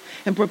saints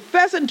and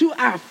professing to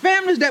our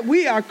families that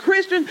we are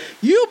Christians,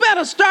 you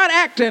better start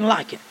acting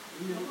like it.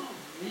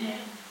 Amen.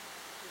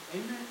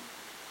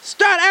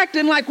 Start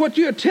acting like what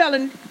you're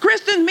telling.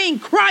 Christians mean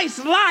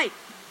Christ-like.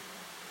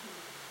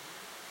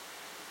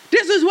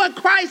 This is what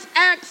Christ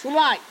acts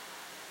like.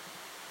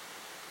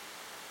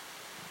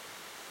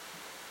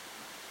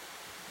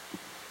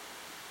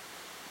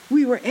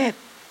 We were at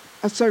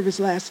a service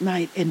last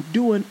night and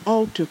doing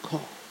altar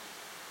call.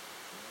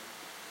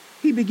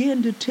 He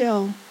began to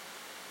tell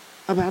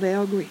about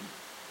Al Green.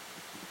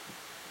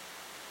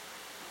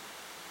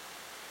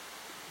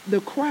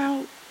 The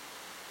crowd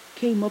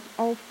came up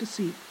off the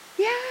seat.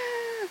 Yeah.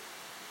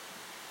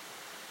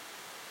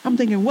 I'm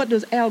thinking, what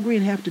does Al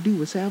Green have to do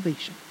with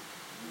salvation?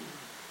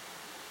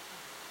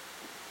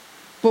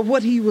 But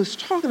what he was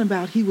talking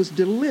about, he was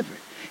delivered.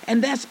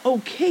 And that's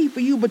okay for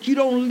you, but you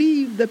don't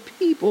leave the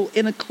people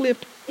in a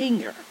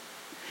cliffhanger.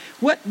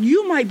 What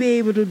you might be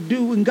able to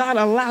do and God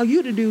allow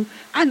you to do,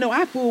 I know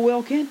I full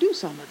well can't do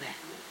some of that.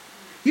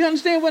 You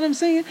understand what I'm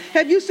saying?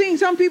 Have you seen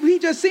some people, he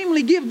just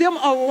seemingly give them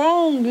a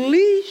long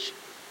leash?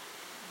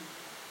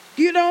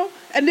 You know,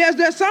 and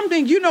there's some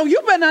things, you know,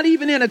 you better not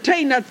even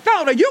entertain that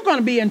thought or you're going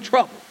to be in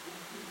trouble.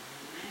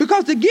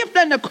 Because the gift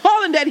and the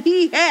calling that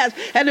he has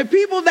and the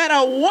people that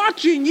are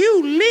watching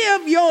you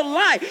live your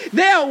life,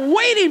 they're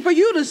waiting for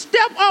you to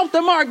step off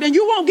the mark. Then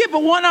you won't give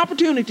it one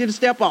opportunity to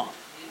step off.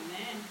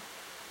 Amen.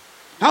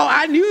 Oh,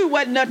 I knew it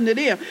wasn't nothing to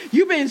them.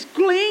 You've been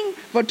clean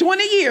for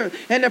 20 years.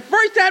 And the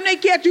first time they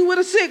catch you with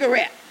a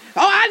cigarette,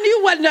 oh, I knew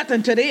it wasn't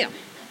nothing to them.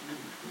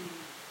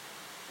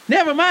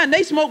 Never mind,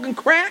 they smoking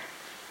crack.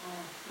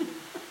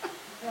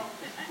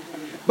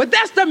 But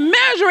that's the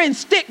measuring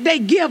stick they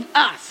give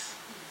us.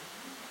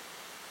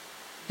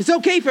 It's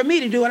okay for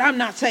me to do it. I'm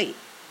not saved.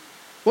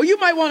 Well, you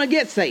might want to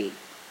get saved.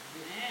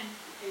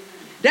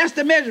 That's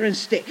the measuring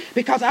stick.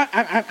 Because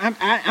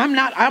I'm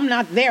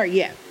not there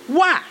yet.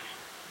 Why?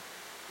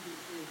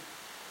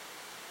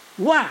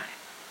 Why?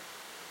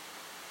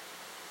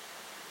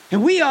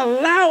 And we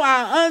allow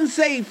our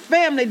unsaved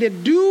family to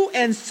do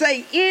and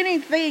say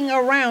anything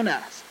around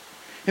us.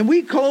 And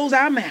we close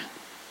our mouth.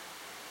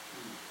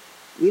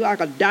 We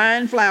like a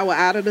dying flower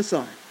out of the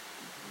sun.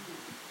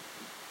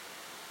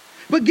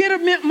 But get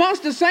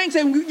amongst the saints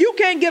and you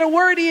can't get a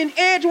word in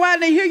edgewise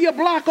and they hear you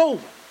block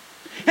over.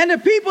 And the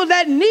people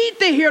that need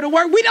to hear the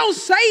word, we don't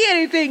say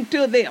anything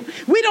to them.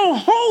 We don't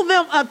hold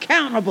them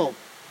accountable.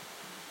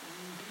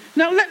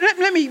 Now,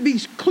 let me be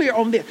clear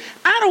on this.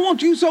 I don't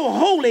want you so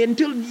holy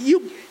until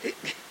you...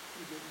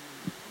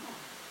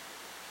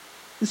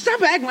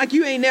 Stop acting like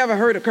you ain't never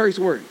heard a curse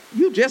word.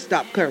 You just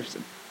stop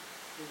cursing.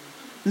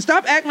 And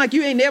stop acting like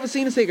you ain't never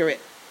seen a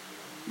cigarette.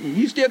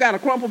 You still got a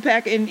crumple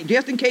pack in,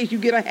 just in case you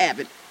get a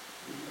habit.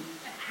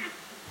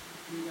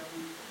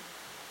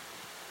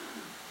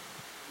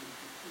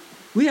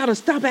 We ought to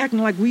stop acting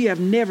like we have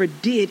never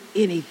did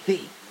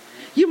anything.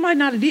 You might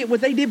not have did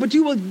what they did, but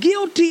you were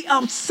guilty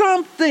of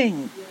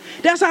something.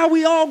 That's how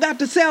we all got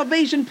the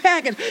salvation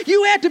package.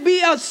 You had to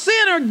be a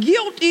sinner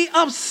guilty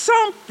of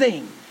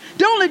something.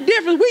 The only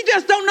difference, we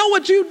just don't know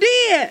what you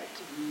did.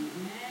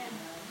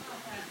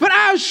 But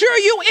I assure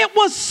you it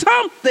was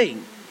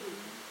something.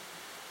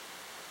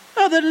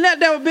 Other than that,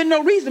 there would have been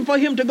no reason for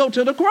him to go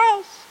to the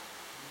cross.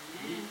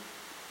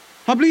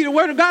 I believe the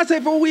word of God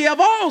said, for we have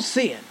all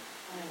sinned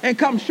and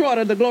come short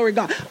of the glory of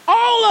God.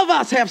 All of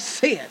us have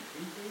sinned.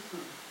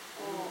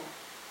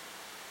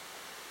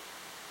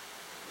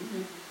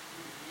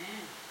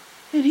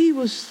 And he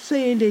was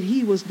saying that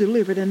he was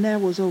delivered and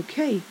that was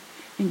okay.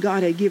 And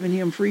God had given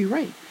him free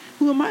reign.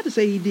 Who am I to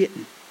say he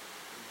didn't?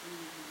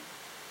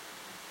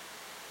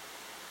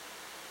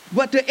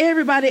 But to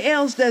everybody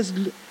else that's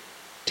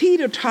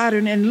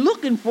teeter-tottering and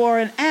looking for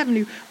an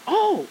avenue,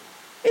 oh,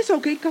 it's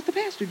okay because the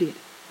pastor did it.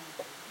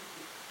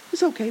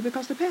 It's okay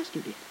because the pastor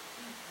did it.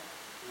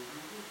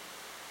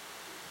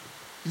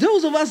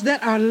 Those of us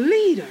that are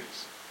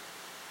leaders,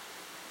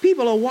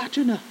 people are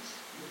watching us.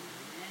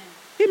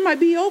 It might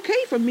be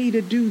okay for me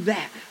to do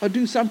that or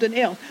do something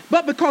else.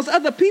 But because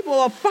other people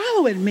are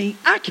following me,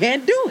 I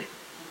can't do it.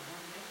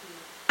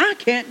 I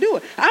can't do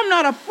it. I'm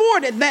not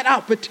afforded that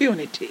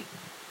opportunity.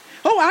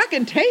 Oh, I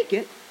can take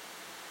it.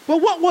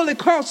 But what will it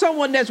cost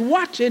someone that's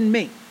watching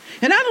me?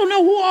 And I don't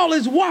know who all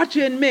is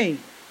watching me.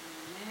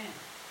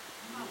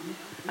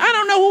 I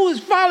don't know who is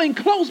following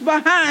close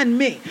behind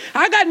me.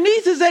 I got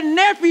nieces and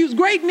nephews,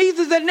 great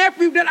nieces and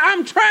nephews that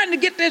I'm trying to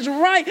get this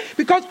right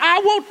because I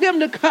want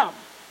them to come.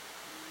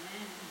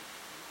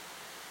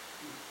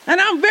 And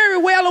I'm very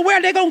well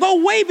aware they're going to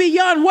go way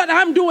beyond what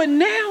I'm doing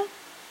now.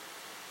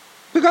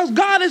 Because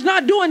God is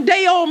not doing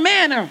day old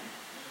manna.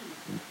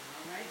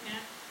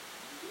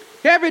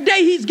 Every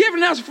day he's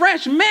giving us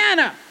fresh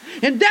manna.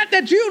 And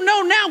that you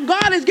know now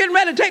God is getting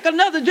ready to take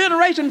another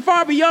generation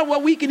far beyond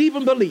what we can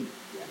even believe.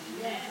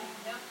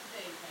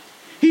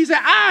 He said,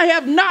 I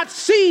have not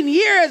seen,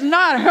 ear has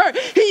not heard.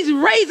 He's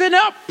raising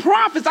up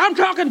prophets. I'm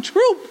talking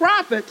true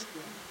prophets.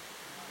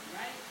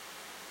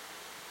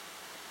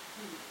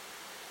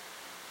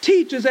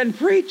 Teachers and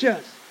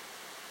preachers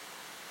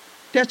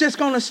that's just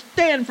going to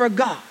stand for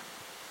God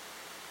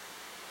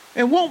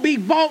and won't be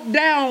bought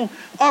down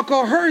or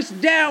coerced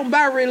down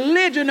by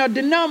religion or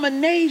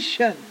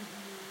denomination.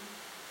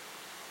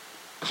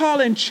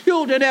 Calling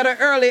children at an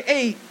early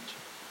age.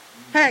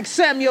 Ask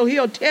Samuel,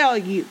 he'll tell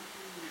you.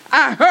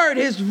 I heard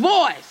his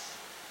voice.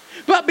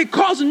 But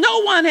because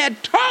no one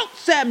had taught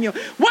Samuel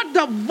what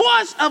the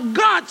voice of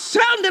God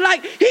sounded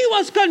like, he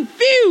was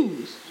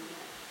confused.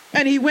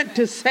 And he went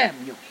to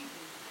Samuel.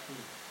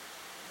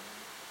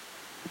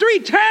 3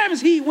 times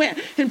he went.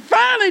 And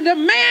finally the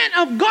man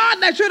of God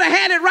that should have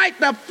had it right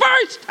the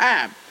first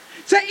time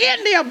said,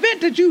 in the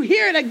event that you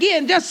hear it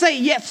again, just say,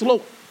 yes,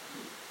 Lord.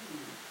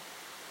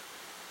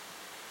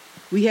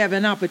 We have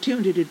an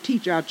opportunity to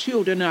teach our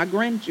children, our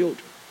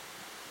grandchildren,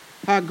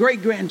 our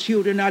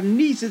great-grandchildren, our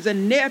nieces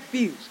and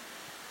nephews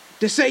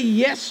to say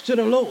yes to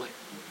the Lord.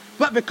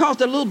 But because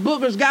the little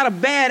boogers got a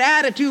bad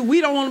attitude,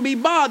 we don't want to be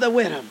bothered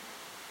with them.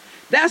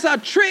 That's a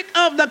trick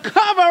of the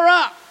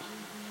cover-up.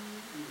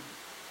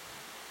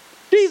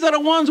 These are the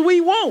ones we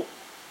want.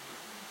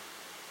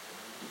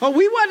 Oh,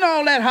 we wasn't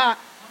all that hot.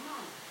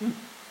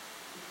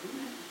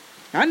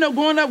 I know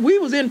growing up, we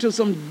was into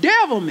some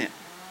devilment.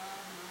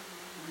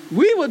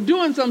 We were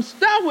doing some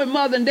stuff when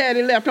Mother and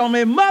Daddy left home.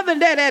 And Mother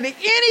and Daddy had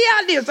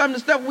any idea some of the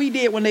stuff we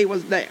did when they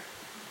was there.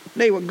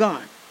 They were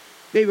gone.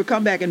 They would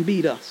come back and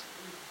beat us.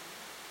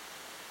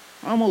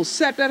 Almost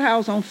set that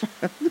house on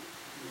fire.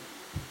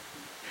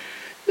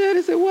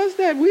 Daddy said, what's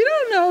that? We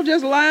don't know,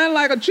 just lying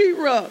like a cheap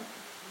rug.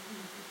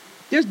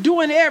 Just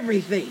doing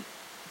everything.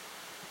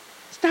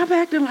 Stop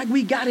acting like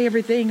we got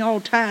everything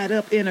all tied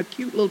up in a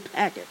cute little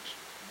package.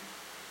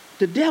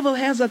 The devil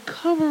has a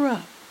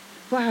cover-up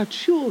for our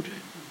children.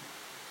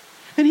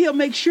 And he'll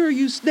make sure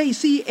they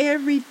see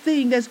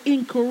everything that's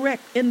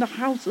incorrect in the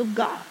house of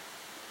God.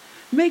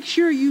 Make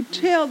sure you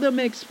tell them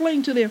and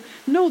explain to them,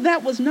 no,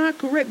 that was not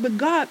correct. But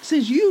God,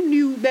 since you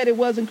knew that it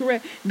wasn't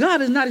correct,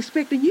 God is not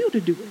expecting you to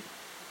do it.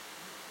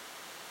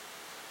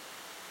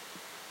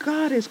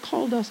 God has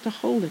called us to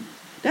holiness.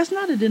 That's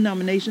not a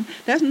denomination.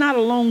 That's not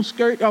a long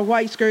skirt or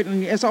white skirt,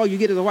 and that's all you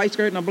get is a white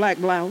skirt and a black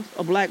blouse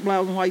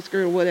and white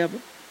skirt or whatever.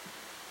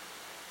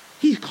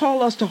 He's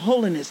called us to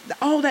holiness.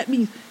 All that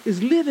means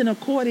is living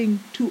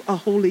according to a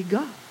holy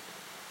God.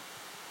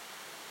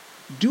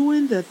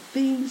 Doing the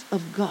things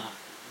of God.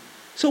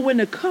 So when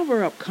the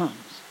cover-up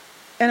comes,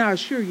 and I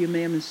assure you,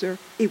 ma'am and sir,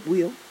 it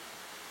will.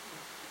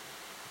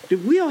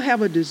 We'll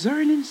have a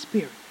discerning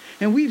spirit.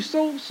 And we've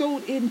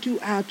sowed into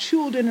our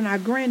children and our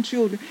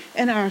grandchildren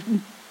and our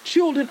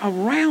children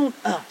around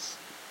us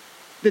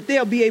that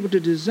they'll be able to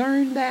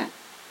discern that.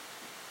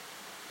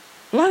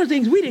 A lot of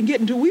things we didn't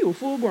get until we were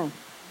full grown.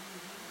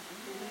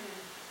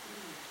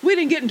 We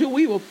didn't get until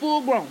we were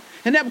full grown.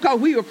 And that's because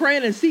we were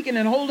praying and seeking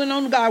and holding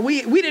on to God.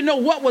 We didn't know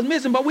what was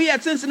missing, but we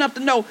had sense enough to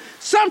know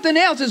something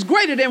else is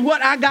greater than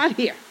what I got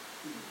here.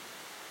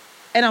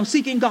 And I'm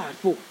seeking God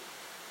for it.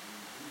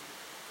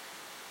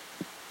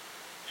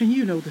 And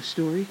you know the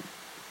story.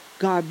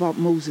 God brought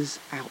Moses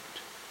out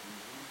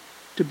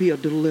to be a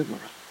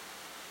deliverer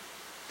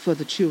for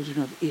the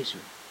children of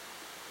Israel.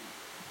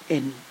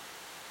 And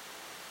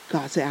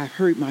God said, I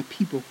heard my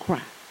people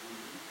cry,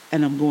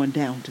 and I'm going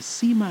down to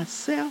see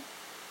myself.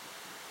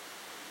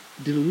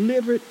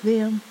 Delivered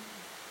them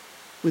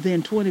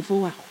within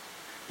 24 hours.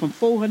 From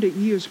 400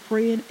 years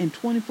praying, in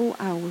 24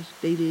 hours,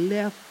 they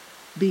left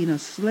being a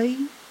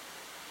slave.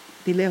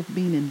 They left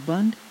being in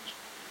bondage.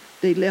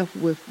 They left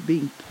with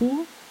being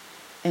poor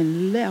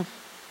and left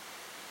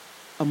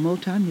a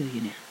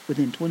multimillionaire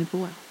within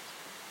 24 hours.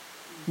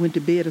 Went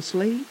to bed a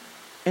slave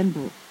and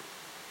broke.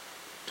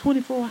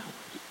 24 hours.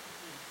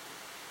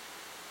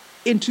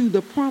 Into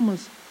the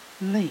promised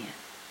land.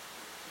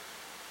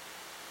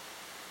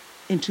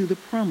 Into the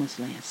promised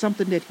land,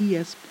 something that he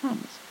has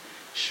promised.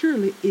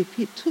 Surely if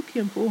it took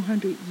him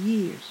 400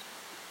 years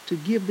to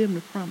give them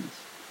the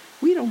promise,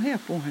 we don't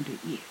have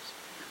 400 years.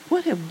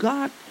 What have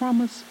God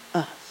promised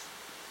us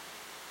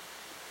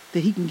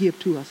that he can give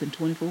to us in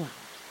 24 hours?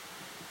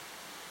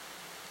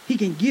 He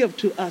can give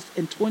to us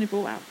in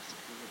 24 hours.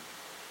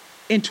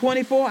 In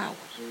 24 hours.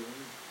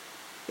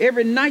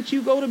 Every night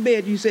you go to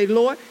bed, you say,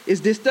 Lord,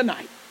 is this the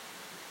night?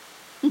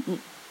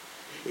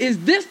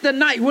 Is this the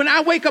night when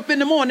I wake up in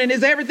the morning,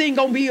 is everything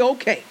going to be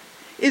okay?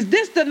 Is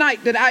this the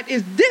night that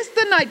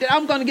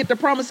I'm going to get the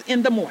promise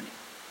in the morning?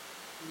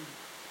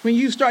 When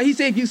you start, he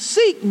said, if you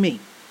seek me,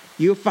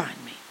 you'll find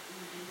me.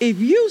 If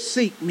you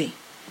seek me,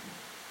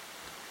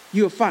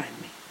 you'll find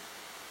me.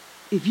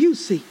 If you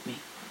seek me,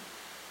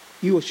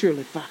 you will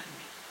surely find me.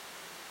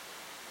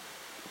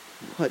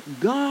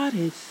 What God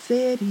has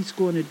said he's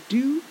going to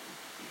do,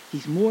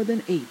 he's more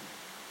than able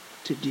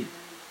to do.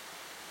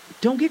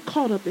 Don't get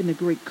caught up in the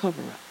great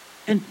cover-up.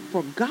 And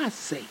for God's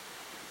sake,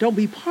 don't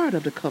be part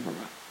of the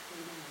cover-up.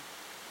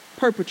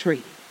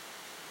 Perpetrating,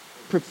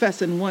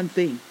 professing one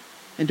thing,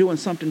 and doing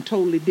something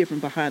totally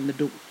different behind the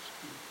doors.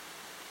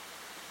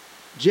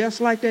 Just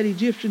like that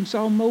Egyptian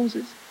saw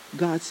Moses,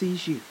 God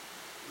sees you.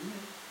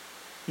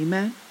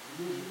 Amen?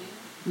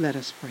 Let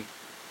us pray.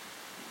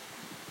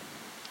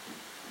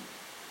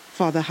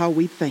 Father, how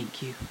we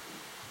thank you.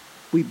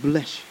 We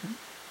bless you.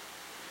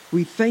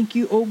 We thank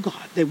you, oh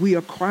God, that we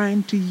are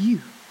crying to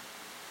you.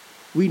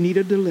 We need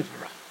a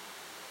deliverer.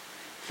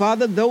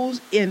 Father, those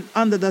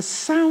under the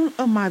sound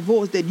of my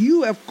voice that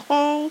you have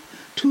called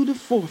to the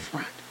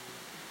forefront,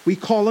 we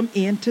call them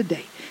in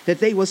today, that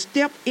they will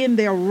step in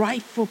their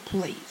rightful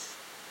place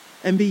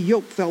and be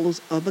yoke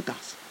fellows of the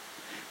gospel.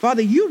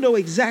 Father, you know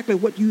exactly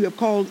what you have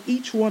called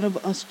each one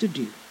of us to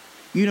do.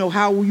 You know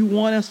how you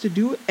want us to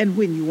do it and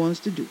when you want us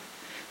to do it.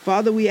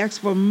 Father, we ask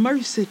for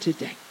mercy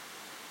today.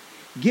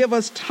 Give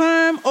us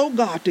time, oh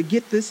God, to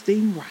get this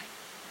thing right.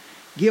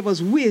 Give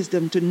us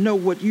wisdom to know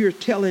what you're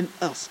telling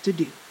us to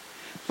do.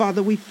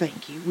 Father, we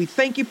thank you. We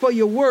thank you for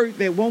your word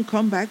that won't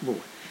come back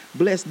void.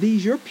 Bless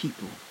these your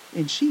people.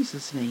 In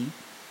Jesus' name,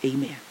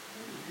 amen.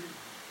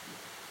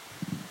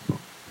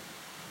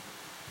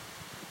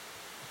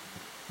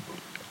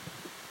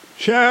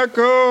 Shackled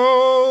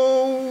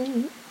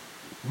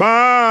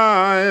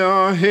by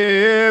a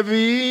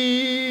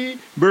heavy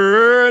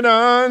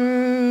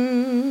burden,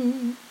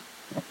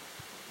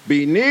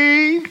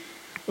 beneath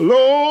a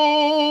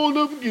load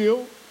of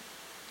guilt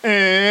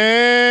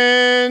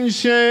and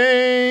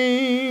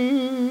shame.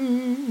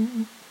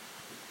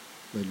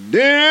 But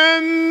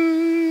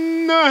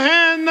then the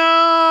hand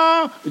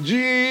of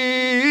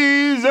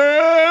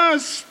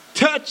Jesus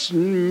touched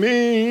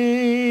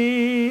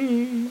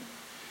me,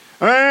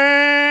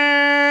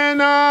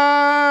 and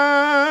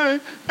I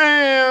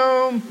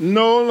am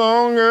no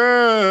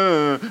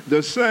longer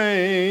the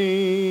same.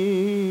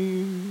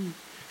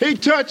 He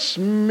touched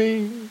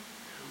me.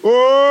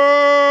 Oh,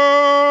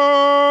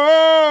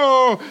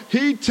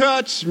 he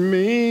touched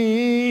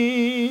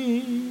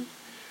me.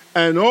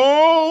 And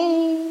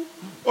oh,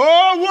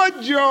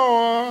 what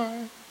joy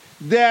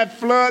that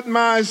flooded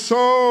my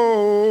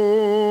soul.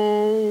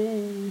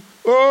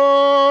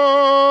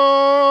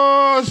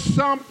 Oh,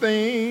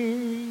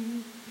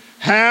 something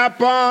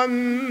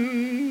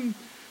happened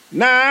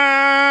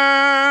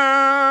now.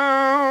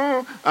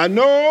 I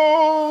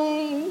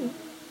know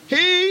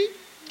he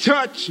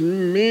touched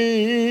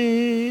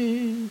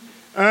me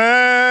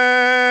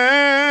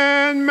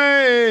and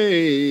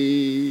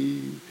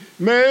made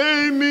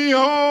me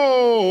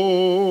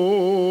whole.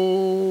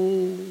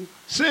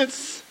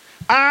 Since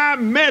I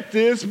met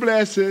this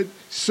blessed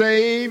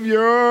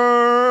Savior,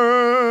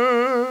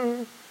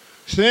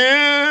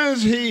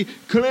 since he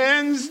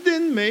cleansed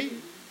and made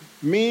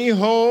me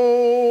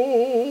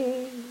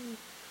whole,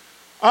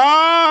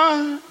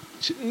 I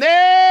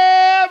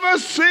never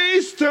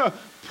cease to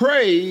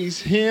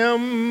praise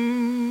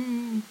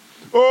him.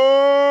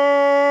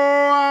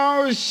 Oh,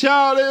 I'll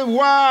shout it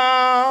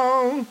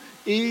while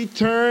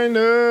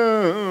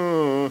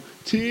eternity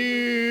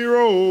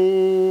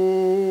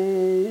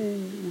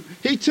rolls.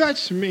 He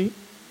touched me.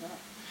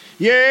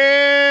 Yeah,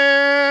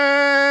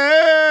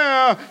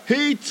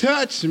 he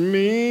touched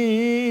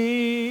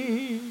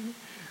me.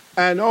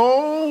 And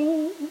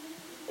oh,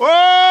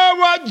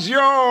 what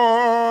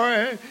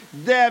joy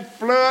that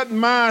flooded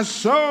my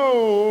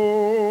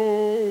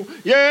soul.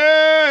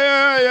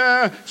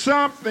 Yeah,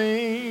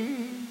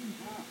 something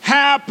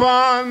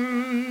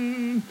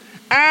happened,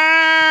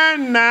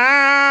 and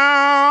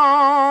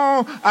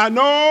now I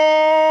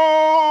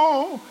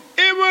know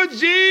it was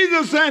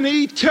Jesus, and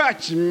he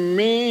touched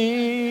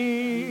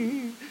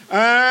me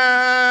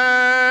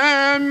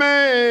and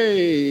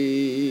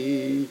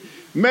made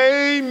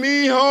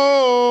me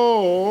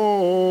whole.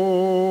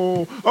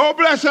 Oh,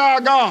 bless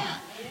our God.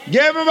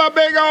 Give him a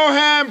big old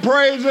hand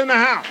praise in the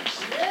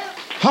house.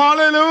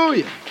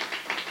 Hallelujah.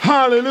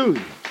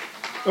 Hallelujah.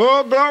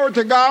 Oh, glory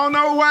to God. I don't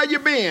know where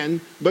you've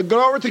been, but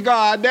glory to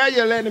God. There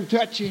you let him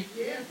touch you.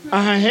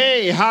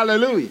 Hey,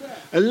 hallelujah.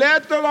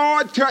 Let the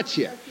Lord touch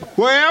you.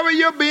 Wherever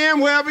you've been,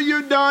 wherever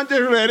you've done,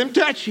 just let him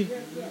touch you.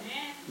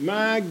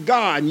 My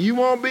God, you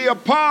won't be a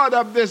part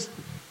of this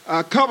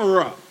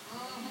cover-up.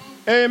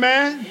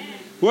 Amen.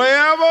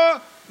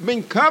 Wherever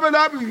been covered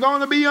up is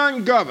going to be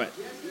uncovered.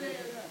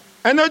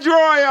 And the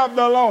joy of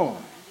the Lord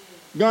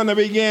going to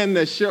begin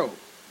to show.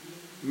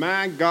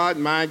 My God,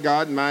 my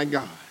God, my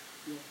God.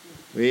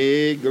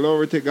 Hey,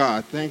 glory to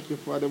God. Thank you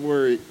for the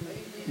word,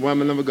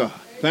 woman of God.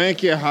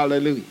 Thank you,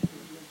 hallelujah.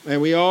 And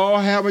we all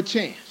have a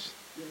chance.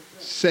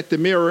 Set the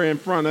mirror in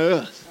front of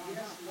us.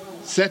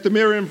 Set the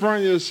mirror in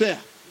front of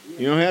yourself.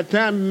 You don't have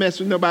time to mess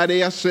with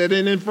nobody else. Set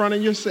it in front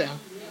of yourself.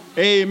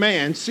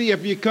 Amen. See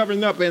if you're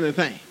covering up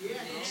anything.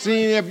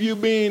 See if you're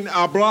being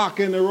a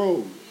block in the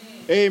road.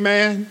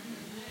 Amen.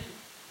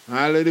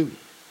 Hallelujah.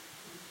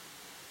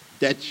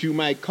 That you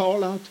might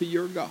call out to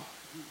your God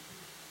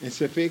and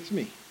say, fix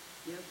me.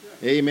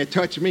 Amen.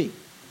 Touch me.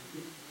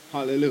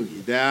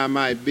 Hallelujah. That I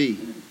might be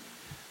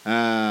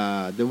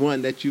the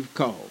one that you've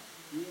called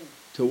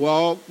to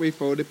walk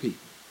before the people.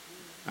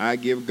 I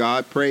give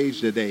God praise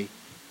today.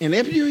 And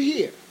if you're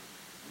here,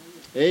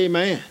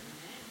 amen,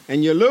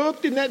 and you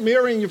looked in that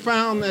mirror and you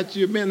found that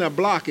you've been a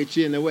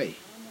blockage in the way.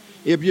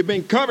 If you've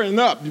been covering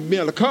up, you've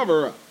been a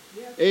cover up.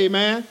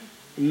 Amen.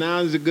 Now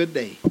is a good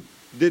day.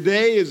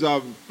 Today is a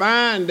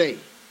fine day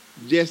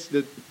just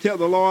to tell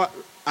the Lord,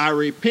 I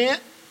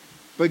repent,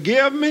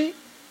 forgive me,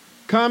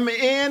 come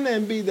in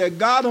and be the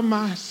God of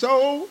my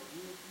soul.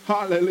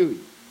 Hallelujah.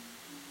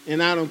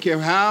 And I don't care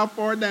how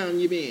far down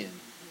you've been,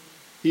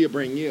 he'll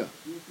bring you up.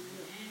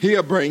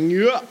 He'll bring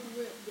you up.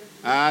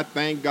 I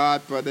thank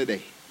God for the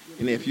day.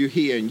 And if you're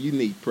here and you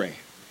need prayer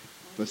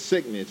for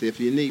sickness, if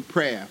you need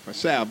prayer for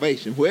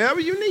salvation, wherever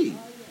you need,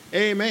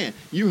 amen.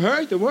 You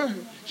heard the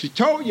word. She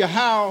told you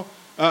how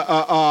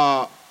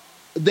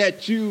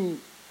that you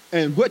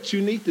and what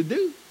you need to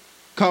do.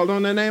 Call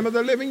on the name of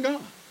the living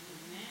God.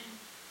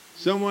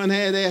 Someone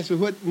had asked,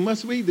 what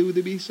must we do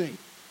to be saved?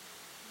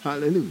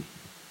 Hallelujah.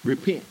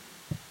 Repent.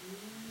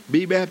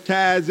 Be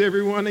baptized,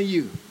 every one of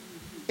you,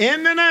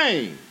 in the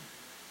name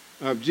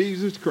of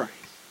Jesus Christ,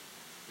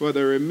 for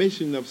the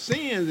remission of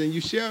sins, and you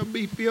shall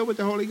be filled with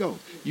the Holy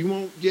Ghost. You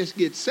won't just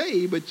get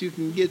saved, but you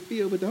can get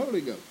filled with the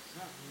Holy Ghost.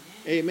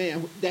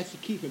 Amen. That's the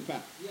keeping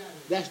power.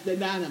 That's the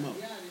dynamo.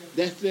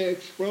 That's the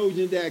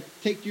explosion that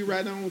takes you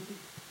right on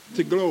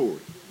to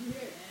glory.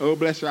 Oh,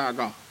 bless our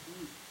God.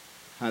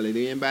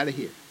 Hallelujah. Anybody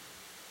here?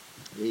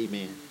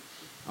 Amen.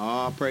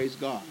 Oh, praise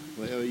God.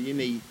 Whatever you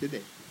need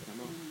today.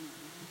 Come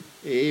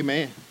on.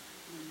 Amen.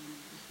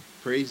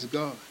 Praise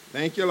God.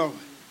 Thank you, Lord.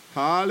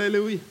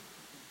 Hallelujah.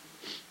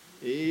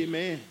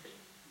 Amen.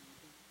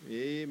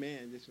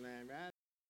 Amen. This line right.